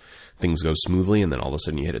things go smoothly, and then all of a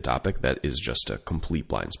sudden you hit a topic that is just a complete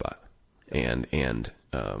blind spot. And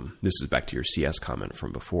this is back to your CS comment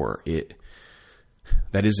from before.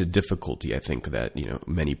 That is a difficulty, I think, that,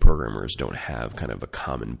 many programmers don't have kind of a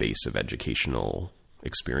common base of educational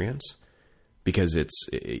experience, because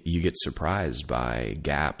you get surprised by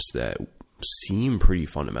gaps that seem pretty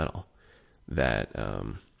fundamental that,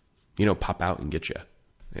 pop out and get you.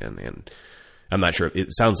 And I'm not sure.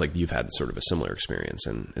 It sounds like you've had sort of a similar experience,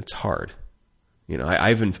 and it's hard. I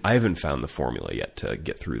haven't found the formula yet to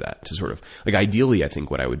get through that, to sort of, like, ideally, I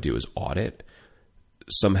think what I would do is audit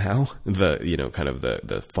somehow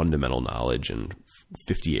the fundamental knowledge and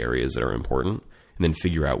 50 areas that are important, and then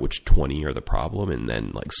figure out which 20 are the problem, and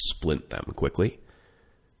then, like, splint them quickly,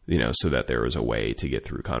 so that there is a way to get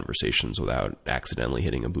through conversations without accidentally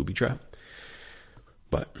hitting a booby trap.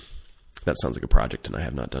 But that sounds like a project, and I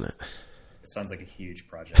have not done it. It sounds like a huge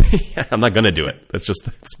project. Yeah, I'm not going to do it.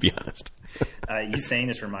 Let's be honest. You saying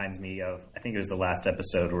this reminds me of, I think it was the last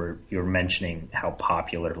episode where you were mentioning how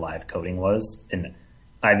popular live coding was. And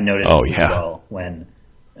I've noticed as well, when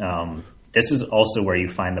this is also where you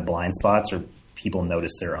find the blind spots, or people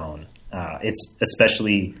notice their own. It's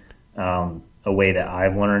especially a way that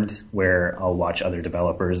I've learned, where I'll watch other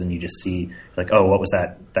developers and you just see, like, oh, what was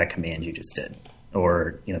that command you just did?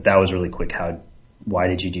 Or, that was really quick. Why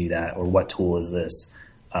did you do that? Or what tool is this?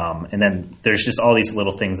 And then there's just all these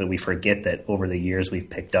little things that we forget that over the years we've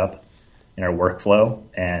picked up in our workflow.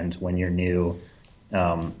 And when you're new,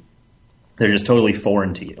 they're just totally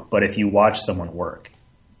foreign to you. But if you watch someone work,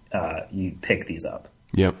 you pick these up.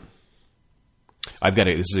 Yep.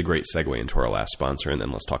 This is a great segue into our last sponsor, and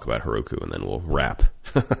then let's talk about Heroku, and then we'll wrap.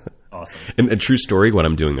 Awesome. And a true story, what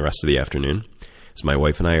I'm doing the rest of the afternoon is my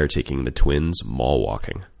wife and I are taking the twins mall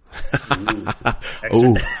walking.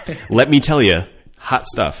 Oh, let me tell you, hot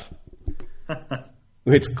stuff.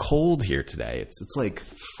 It's cold here today. It's like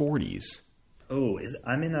 40s. Oh,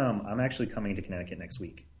 I'm actually coming to Connecticut next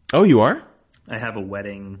week. Oh, you are? I have a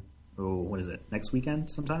wedding. Oh, what is it? Next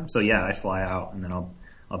weekend sometime. So yeah, I fly out, and then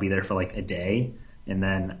I'll be there for like a day, and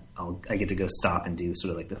then I get to go stop and do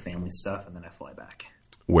sort of like the family stuff, and then I fly back.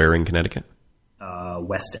 Where in Connecticut?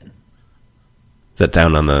 Weston. Is that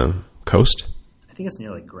down on the coast? I think it's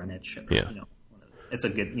near like Greenwich. Or, yeah. It's a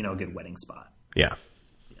good wedding spot. Yeah.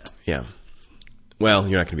 Yeah. Well,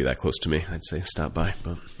 you're not going to be that close to me. I'd say stop by,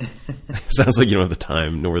 but it sounds like you don't have the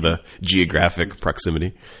time nor the geographic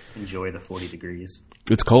proximity. Enjoy the 40 degrees.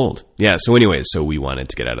 It's cold. Yeah. So anyways, we wanted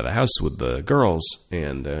to get out of the house with the girls,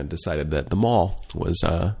 and decided that the mall was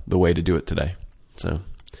the way to do it today. So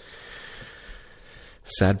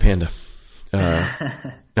sad panda.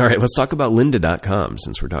 All right, let's talk about lynda.com,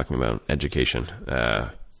 since we're talking about education.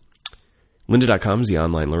 Lynda.com is the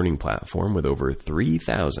online learning platform with over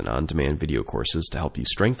 3,000 on-demand video courses to help you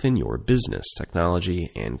strengthen your business,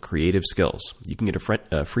 technology, and creative skills. You can get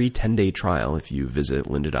a free 10-day trial if you visit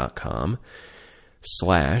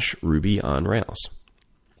lynda.com/Ruby on Rails.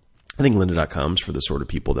 I think lynda.com is for the sort of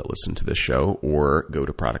people that listen to this show or go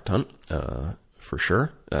to Product Hunt for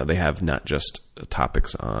sure. They have not just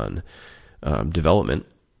topics on development,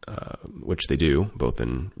 which they do, both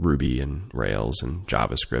in Ruby and Rails and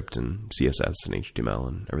JavaScript and CSS and HTML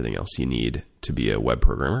and everything else you need to be a web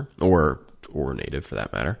programmer or native for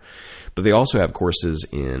that matter. But they also have courses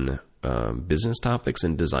in business topics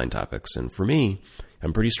and design topics. And for me,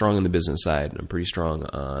 I'm pretty strong on the business side and I'm pretty strong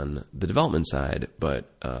on the development side, but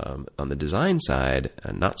on the design side,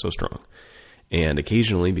 not so strong. And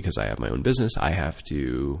occasionally, because I have my own business, I have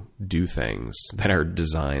to do things that are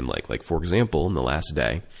designed like for example, in the last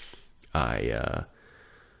day, I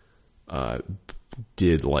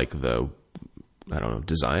did like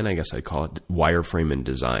design, I guess I'd call it wireframe and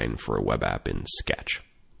design for a web app in Sketch.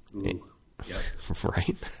 Ooh, yep.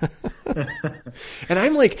 Right? And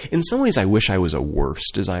I'm like, in some ways, I wish I was a worse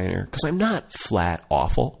designer because I'm not flat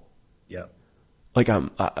awful. Yeah. Like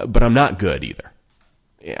but I'm not good either.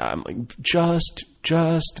 Yeah, I'm like just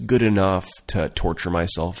good enough to torture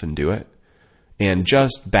myself and do it, and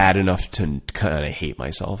just bad enough to kind of hate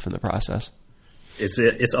myself in the process.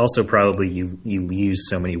 It's also probably you use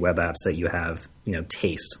so many web apps that you have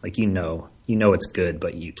taste, like you know it's good,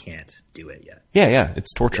 but you can't do it yet. Yeah,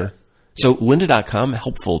 it's torture. Yeah. So lynda.com,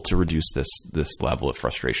 helpful to reduce this level of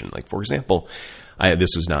frustration. Like for example,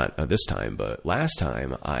 this was not this time, but last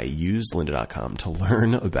time I used lynda.com to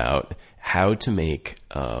learn about how to make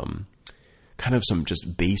kind of some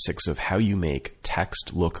just basics of how you make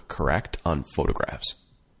text look correct on photographs.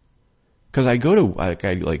 Because I go to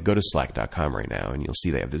slack.com right now, and you'll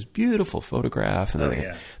see they have this beautiful photograph, and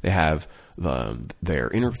they have their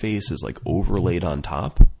interface is like overlaid on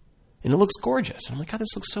top, and it looks gorgeous. And I'm like, God,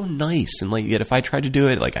 this looks so nice. And like, yet if I tried to do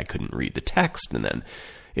it, like I couldn't read the text, and then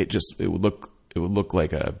it would look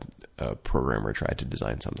like a programmer tried to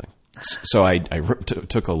design something. So I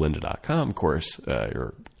took a lynda.com course,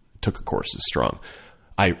 or took a course is strong.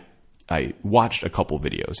 I watched a couple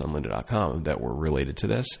videos on lynda.com that were related to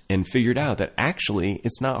this and figured out that actually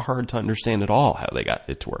it's not hard to understand at all how they got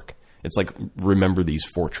it to work. It's like, remember these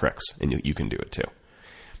 4 tricks and you can do it too.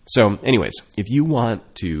 So anyways, if you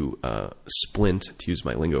want to splint, to use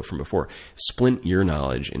my lingo from before, splint your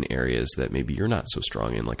knowledge in areas that maybe you're not so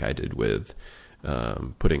strong in, like I did with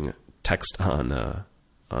putting text on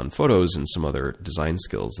photos and some other design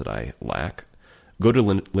skills that I lack, go to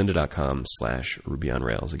lynda.com/Ruby on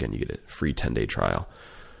Rails. Again, you get a free 10-day trial.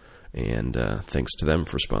 And thanks to them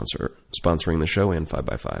for sponsoring the show and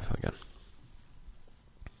 5x5 again.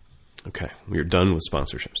 Okay, we are done with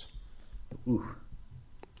sponsorships. Ooh.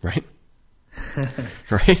 Right?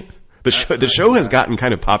 Right? The show has gotten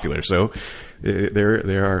kind of popular, so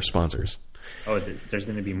there are sponsors. Oh, there's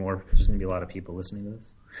going to be more. There's going to be a lot of people listening to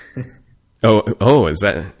this. Oh, is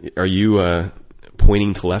that? Are you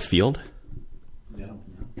pointing to left field? No.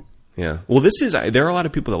 Yeah. Well, there are a lot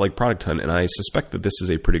of people that like Product Hunt, and I suspect that this is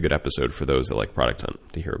a pretty good episode for those that like Product Hunt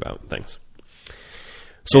to hear about. Thanks.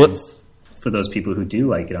 So for those people who do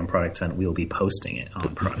like it on Product Hunt, we'll be posting it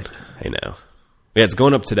on Product Hunt. I know. Yeah, it's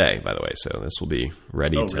going up today, by the way, so this will be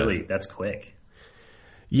ready to... Oh, really? That's quick.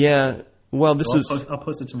 Yeah. Well, I'll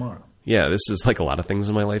post it tomorrow. Yeah, this is like a lot of things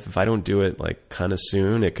in my life. If I don't do it like kind of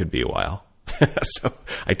soon, it could be a while. So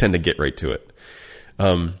I tend to get right to it.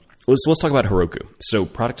 Let's talk about Heroku. So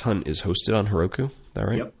Product Hunt is hosted on Heroku, is that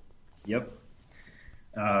right? Yep.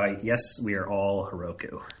 Yes, we are all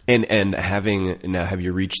Heroku. And have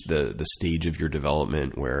you reached the stage of your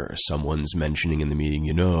development where someone's mentioning in the meeting,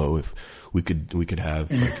 if we could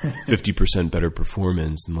have like 50% better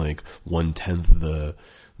performance and like 1/10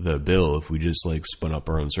 the bill if we just like spun up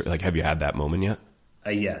our own like, have you had that moment yet?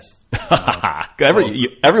 Yes.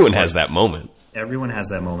 Everyone has that moment. Everyone has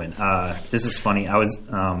that moment. This is funny. I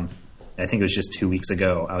think it was just 2 weeks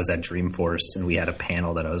ago, I was at Dreamforce, and we had a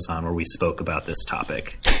panel that I was on where we spoke about this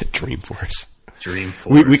topic. Dreamforce.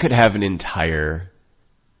 We could have an entire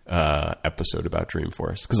episode about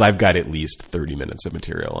Dreamforce, because I've got at least 30 minutes of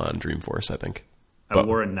material on Dreamforce, I think. I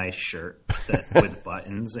wore a nice shirt with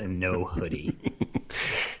buttons and no hoodie.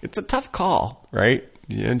 It's a tough call, right?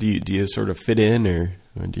 Do you sort of fit in, or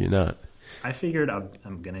do you not? I figured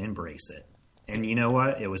I'm going to embrace it. And you know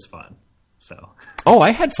what? It was fun. So. Oh,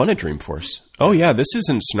 I had fun at Dreamforce. Oh, yeah, this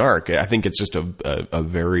isn't snark. I think it's just a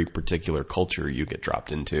very particular culture you get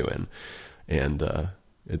dropped into, and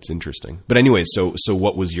it's interesting. But anyway, so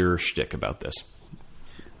what was your shtick about this?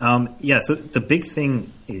 So the big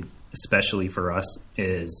thing especially for us,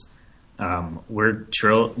 is we're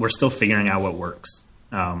still figuring out what works.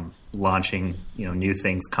 Launching, new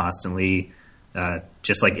things constantly,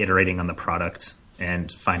 just like iterating on the product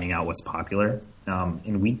and finding out what's popular.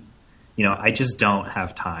 And we, I just don't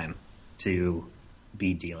have time to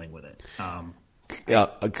be dealing with it.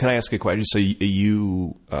 Can I ask a question? So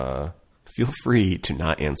you feel free to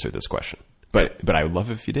not answer this question, but I would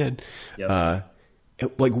love if you did. Yep.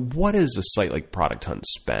 What does a site like Product Hunt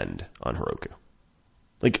spend on Heroku?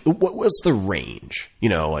 Like, what's the range?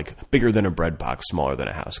 Bigger than a bread box, smaller than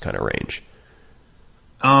a house kind of range.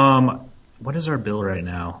 What is our bill right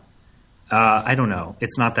now? I don't know.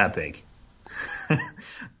 It's not that big.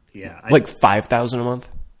 Yeah. 5,000 a month?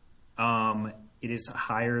 It is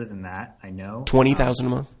higher than that, I know. 20,000 a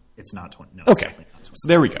month? It's not 20. No, okay. It's definitely not 20. So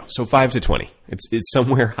there we go. So 5 to 20. It's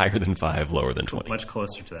somewhere higher than 5, lower than 20. Much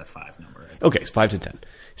closer to that 5 number. Right? Okay, 5 to 10.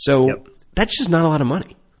 So that's just not a lot of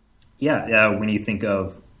money. Yeah. When you think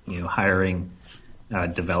of, hiring a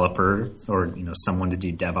developer or, someone to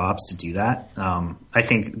do DevOps to do that, I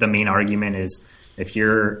think the main argument is if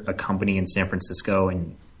you're a company in San Francisco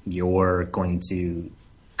and you're going to,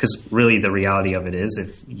 because really the reality of it is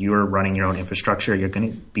if you're running your own infrastructure, you're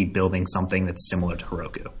going to be building something that's similar to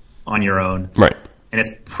Heroku on your own. Right. And it's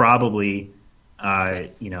probably, a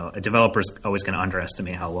developer's always going to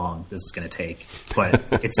underestimate how long this is going to take, but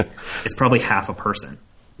it's probably half a person,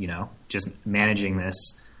 just managing this.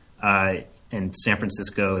 In San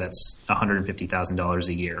Francisco, that's $150,000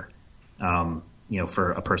 a year,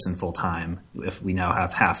 for a person full time. If we now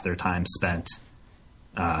have half their time spent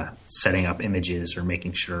setting up images or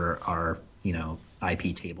making sure our,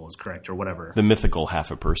 IP table is correct or whatever. The mythical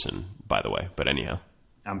half a person, by the way, but anyhow.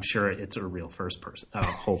 I'm sure it's a real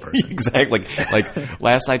whole person. Exactly. Like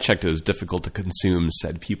last I checked, it was difficult to consume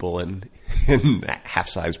said people in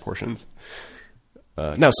half-size portions.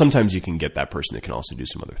 Now, sometimes you can get that person that can also do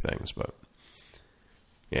some other things, but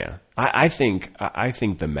yeah, I think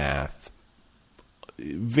the math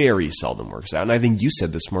very seldom works out, and I think you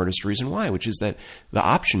said the smartest reason why, which is that the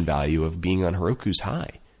option value of being on Heroku is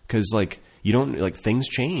high because you don't things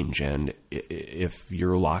change, and if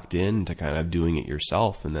you're locked in to kind of doing it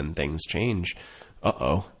yourself, and then things change,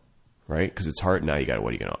 right? Because it's hard now. What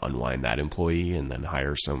are you going to unwind that employee and then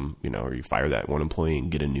hire some, or you fire that one employee and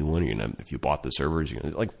get a new one? If you bought the servers, you're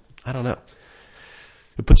gonna I don't know.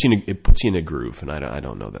 It puts you in a groove, and I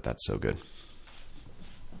don't know that that's so good.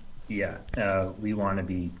 Yeah, we want to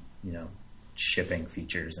be shipping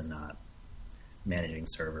features and not managing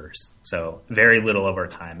servers. So very little of our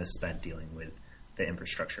time is spent dealing with the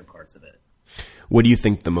infrastructure parts of it. What do you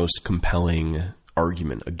think the most compelling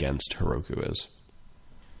argument against Heroku is?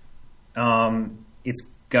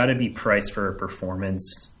 It's got to be price for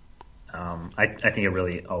performance. I think it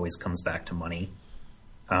really always comes back to money.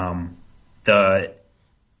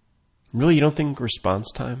 Really, you don't think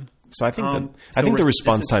response time? So I think the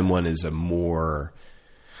response time one is a more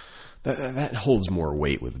that holds more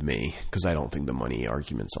weight with me because I don't think the money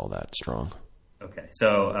argument's all that strong. Okay,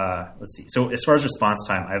 so let's see. So as far as response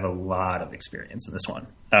time, I have a lot of experience in this one.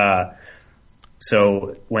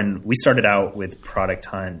 So when we started out with Product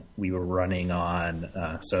Hunt, we were running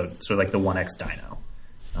on so like the 1X dyno.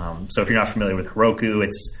 So if you're not familiar with Heroku,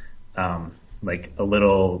 it's like a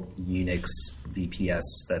little Unix VPS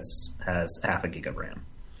that has half a gig of RAM.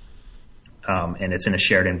 And it's in a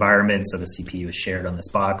shared environment, so the CPU is shared on this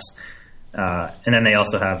box. And then they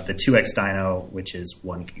also have the 2X dyno, which is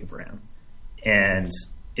 1 gig of RAM. And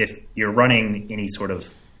if you're running any sort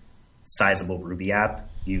of sizable Ruby app,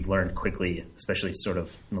 you've learned quickly, especially sort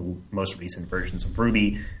of in the most recent versions of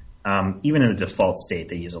Ruby, even in the default state,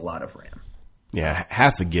 they use a lot of RAM. Yeah,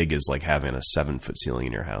 half a gig is like having a 7-foot ceiling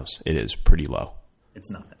in your house. It is pretty low. It's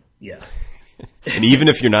nothing. Yeah. And even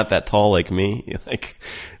if you're not that tall like me,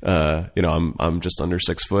 I'm just under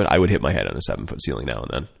 6 foot, I would hit my head on a 7-foot ceiling now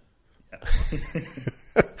and then.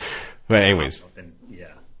 Yeah. But anyways.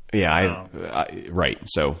 Yeah. Right.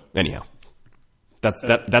 So anyhow, that's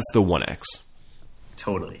the 1X.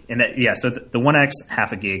 Totally. And so the 1X,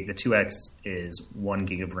 half a gig, the 2X is 1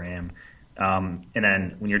 gig of RAM. And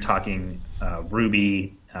then when you're talking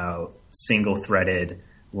Ruby, single threaded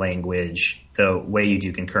language, the way you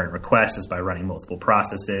do concurrent requests is by running multiple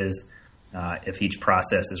processes. If each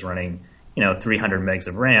process is running, 300 megs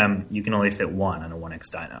of RAM, you can only fit one on a 1X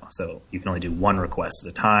dyno. So you can only do one request at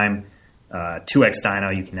a time. 2X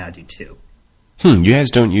dyno, you can now do two. You guys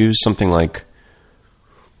don't use something like...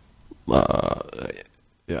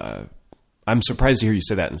 I'm surprised to hear you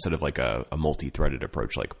say that instead of like a multi-threaded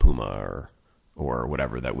approach like Puma or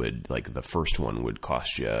whatever that would, like the first one would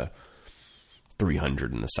cost you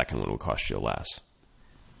 $300 and the second one would cost you less.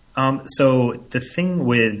 So the thing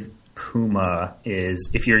with Puma is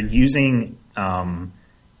if you're using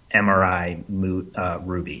MRI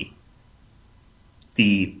Ruby,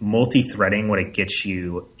 the multi-threading, what it gets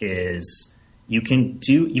you is you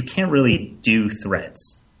can't really do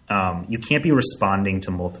threads. You can't be responding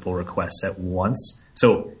to multiple requests at once.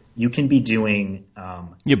 So you can be doing...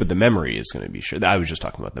 but the memory is going to be shared. I was just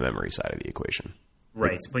talking about the memory side of the equation.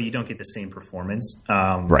 Right, but you don't get the same performance.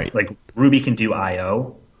 Right. Like Ruby can do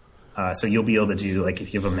I/O. So you'll be able to do, like,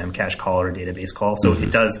 if you have a memcache call or a database call. So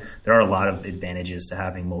there are a lot of advantages to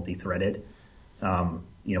having multi-threaded.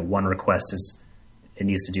 One request it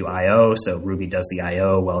needs to do I/O. So Ruby does the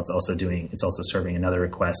I/O while it's also serving another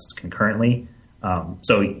request concurrently.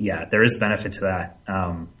 There is benefit to that.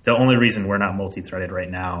 The only reason we're not multi-threaded right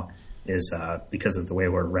now is because of the way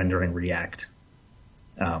we're rendering React,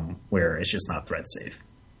 where it's just not thread safe.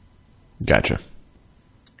 Gotcha.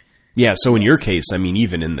 Yeah. So in your case, I mean,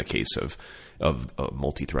 even in the case of a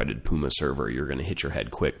multi-threaded Puma server, you're going to hit your head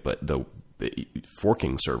quick, but the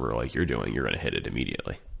forking server like you're doing, you're going to hit it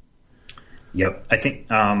immediately. Yep. I think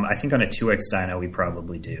on a 2x dyno, we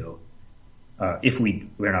probably do. If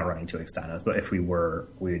we're not running 2x dynos, but if we were,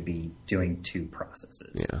 we would be doing two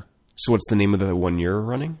processes. Yeah. So what's the name of the one you're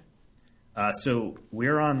running? So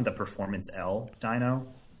we're on the Performance L dyno,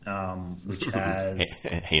 which has...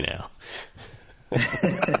 Hey now.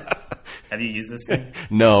 Have you used this thing?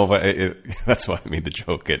 No, but that's why I made the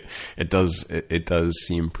joke. It does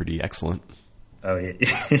seem pretty excellent. Oh yeah,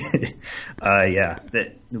 yeah.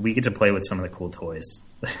 We get to play with some of the cool toys,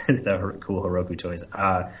 the cool Heroku toys.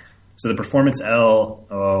 So the Performance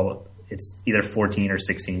L, it's either 14 or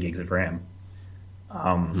 16 gigs of RAM,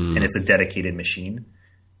 and it's a dedicated machine.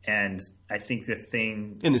 And I think the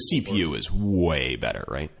thing... And the CPU is way better,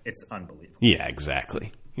 right? It's unbelievable. Yeah,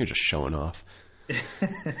 exactly. You're just showing off.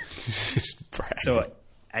 So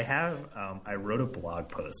I wrote a blog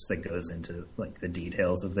post that goes into like the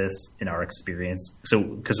details of this in our experience. So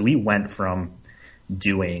because we went from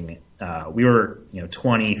doing, we were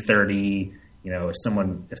 20, 30. If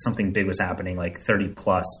something big was happening, like 30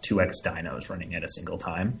 plus 2x dynos running at a single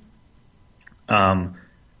time, and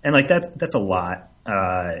like that's a lot.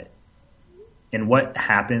 And what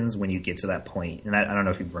happens when you get to that point? And I don't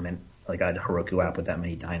know if you've run like a Heroku app with that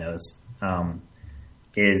many dynos.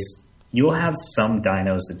 Is you'll have some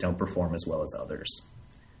dynos that don't perform as well as others.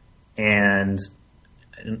 And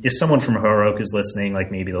if someone from Heroku is listening,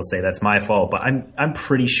 like maybe they'll say that's my fault, but I'm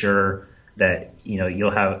pretty sure that,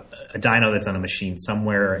 you'll have a dyno that's on a machine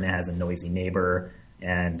somewhere and it has a noisy neighbor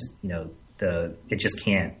and, it just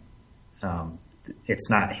can't, it's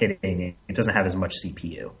not hitting, it doesn't have as much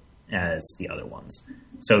CPU as the other ones.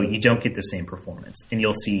 So you don't get the same performance. And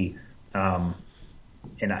you'll see,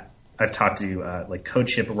 I've talked to like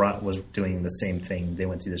CodeShip was doing the same thing. They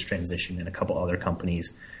went through this transition in a couple other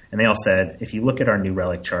companies, and they all said, if you look at our New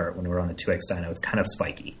Relic chart when we're on the 2x dyno, it's kind of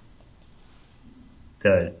spiky.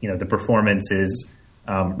 The performance is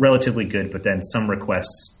relatively good, but then some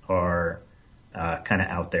requests are kind of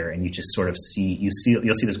out there, and you just sort of you'll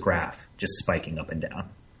see this graph just spiking up and down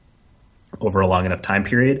over a long enough time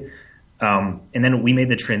period. And then we made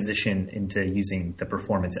the transition into using the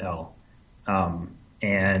Performance L.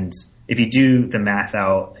 And if you do the math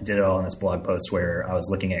out, I did it all in this blog post where I was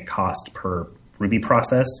looking at cost per Ruby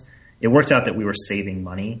process. It worked out that we were saving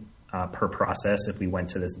money per process if we went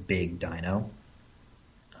to this big dyno.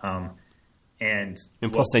 And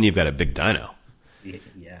plus then you've got a big dyno.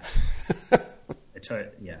 Yeah.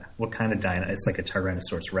 What kind of dyno? It's like a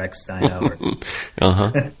Tyrannosaurus Rex dyno.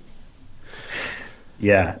 Uh-huh.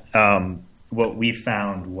 Yeah. What we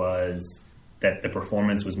found was that the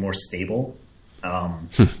performance was more stable. And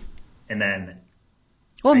then...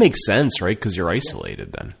 Well, it makes sense, right? Because you're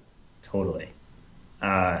isolated then. Totally.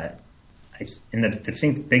 And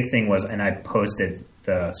the big thing was, and I posted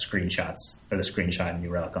the screenshots, or the screenshot in New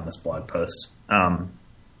Relic on this blog post.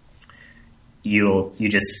 You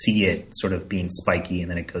just see it sort of being spiky, and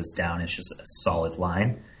then it goes down. It's just a solid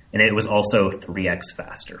line. And it was also 3x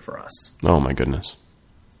faster for us. Oh, my goodness.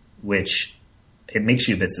 Which... it makes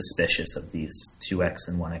you a bit suspicious of these 2x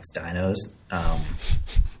and 1x dynos.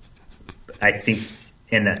 I think,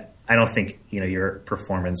 and I don't think, your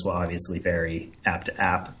performance will obviously vary app to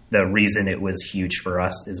app. The reason it was huge for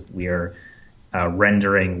us is we're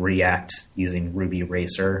rendering React using Ruby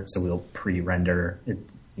Racer. So we'll pre-render it.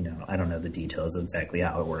 I don't know the details of exactly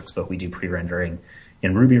how it works, but we do pre-rendering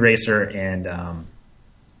in Ruby Racer, and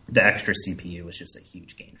the extra CPU was just a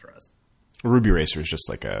huge gain for us. Ruby Racer is just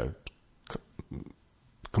like a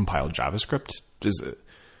compiled JavaScript. Is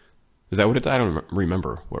that what it? I don't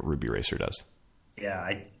remember what Ruby Racer does.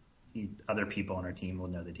 Yeah, other people on our team will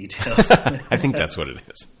know the details. I think that's what it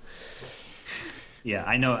is. Yeah,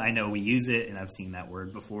 I know. We use it, and I've seen that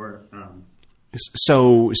word before.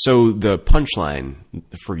 So the punchline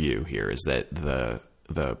for you here is that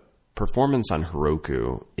the performance on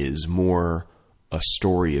Heroku is more a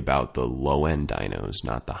story about the low end dynos,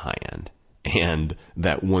 not the high end, and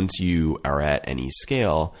that once you are at any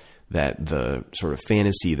scale, that the sort of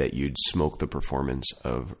fantasy that you'd smoke the performance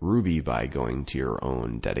of Ruby by going to your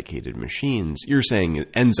own dedicated machines, you're saying it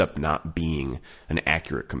ends up not being an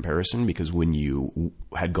accurate comparison, because when you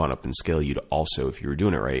had gone up in scale, you'd also, if you were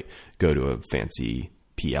doing it right, go to a fancy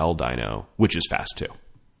PL dyno, which is fast too.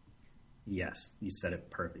 Yes, you said it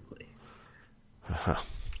perfectly.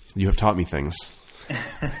 You have taught me things.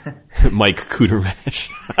 Mike Coutermarsh.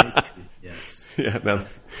 Yes.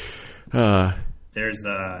 Yeah. There's,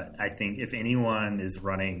 I think, if anyone is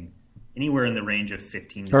running anywhere in the range of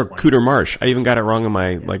 15 to or 20. Coutermarsh. I even got it wrong in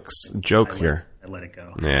my joke here. I let it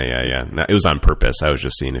go. Yeah. No, it was on purpose. I was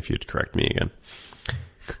just seeing if you'd correct me again.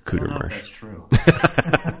 Coutermarsh. That's true.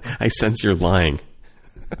 I sense you're lying.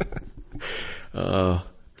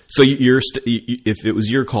 So if it was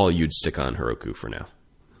your call, you'd stick on Heroku for now.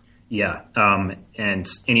 Yeah, and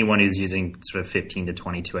anyone who's using sort of 15 to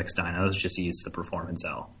 22x dynos, just use the Performance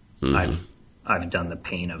L. Mm-hmm. I've done the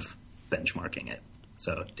pain of benchmarking it,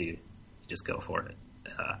 so you just go for it,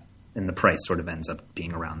 and the price sort of ends up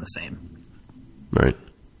being around the same. Right.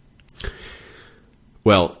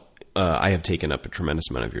 Well, I have taken up a tremendous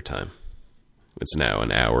amount of your time. It's now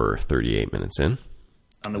an hour 38 minutes in.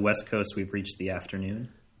 On the West Coast, we've reached the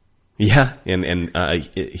afternoon. Yeah, and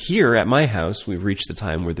here at my house, we've reached the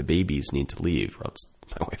time where the babies need to leave, or else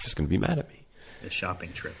my wife is going to be mad at me. The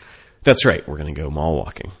shopping trip. That's right. We're going to go mall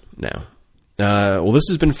walking now. Well, this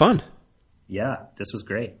has been fun. Yeah, this was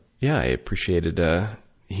great. Yeah, I appreciated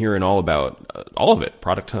hearing all about all of it.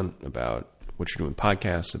 Product Hunt, about what you're doing,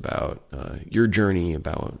 podcasts, about your journey,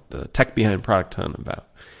 about the tech behind Product Hunt, about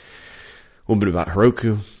a little bit about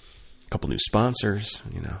Heroku, a couple new sponsors.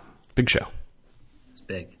 Big show. It's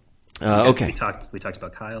big. Okay. We talked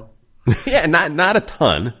about Kyle. Yeah, not a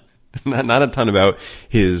ton. Not a ton about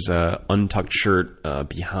his untucked shirt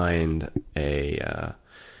behind a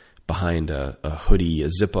hoodie, a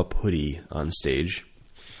zip-up hoodie on stage.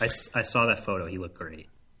 I saw that photo. He looked great.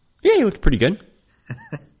 Yeah, he looked pretty good.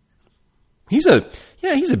 He's a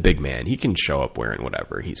big man. He can show up wearing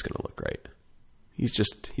whatever. He's going to look great.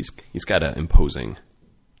 He's got an imposing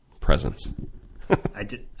presence. I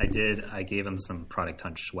did. I gave him some Product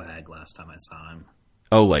Hunt swag last time I saw him.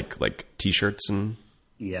 Oh, like T-shirts and.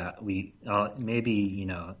 Yeah, maybe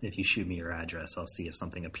if you shoot me your address, I'll see if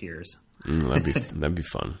something appears. That'd be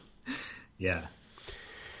fun. Yeah.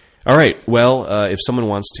 All right. Well, if someone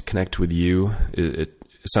wants to connect with you, it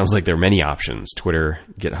sounds like there are many options: Twitter,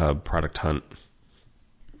 GitHub, Product Hunt.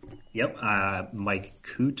 Yep, Mike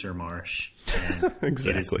Coutermarsh.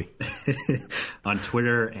 Exactly. On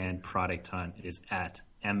Twitter and Product Hunt is at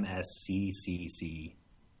MSCCC.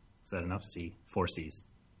 Is that enough? 4 C's.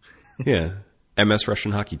 Yeah. MS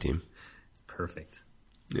Russian Hockey Team. Perfect.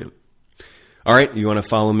 Yeah. All right. You want to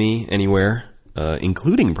follow me anywhere,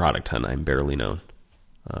 including Product Hunt? I'm barely known.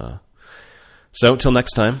 So till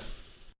next time.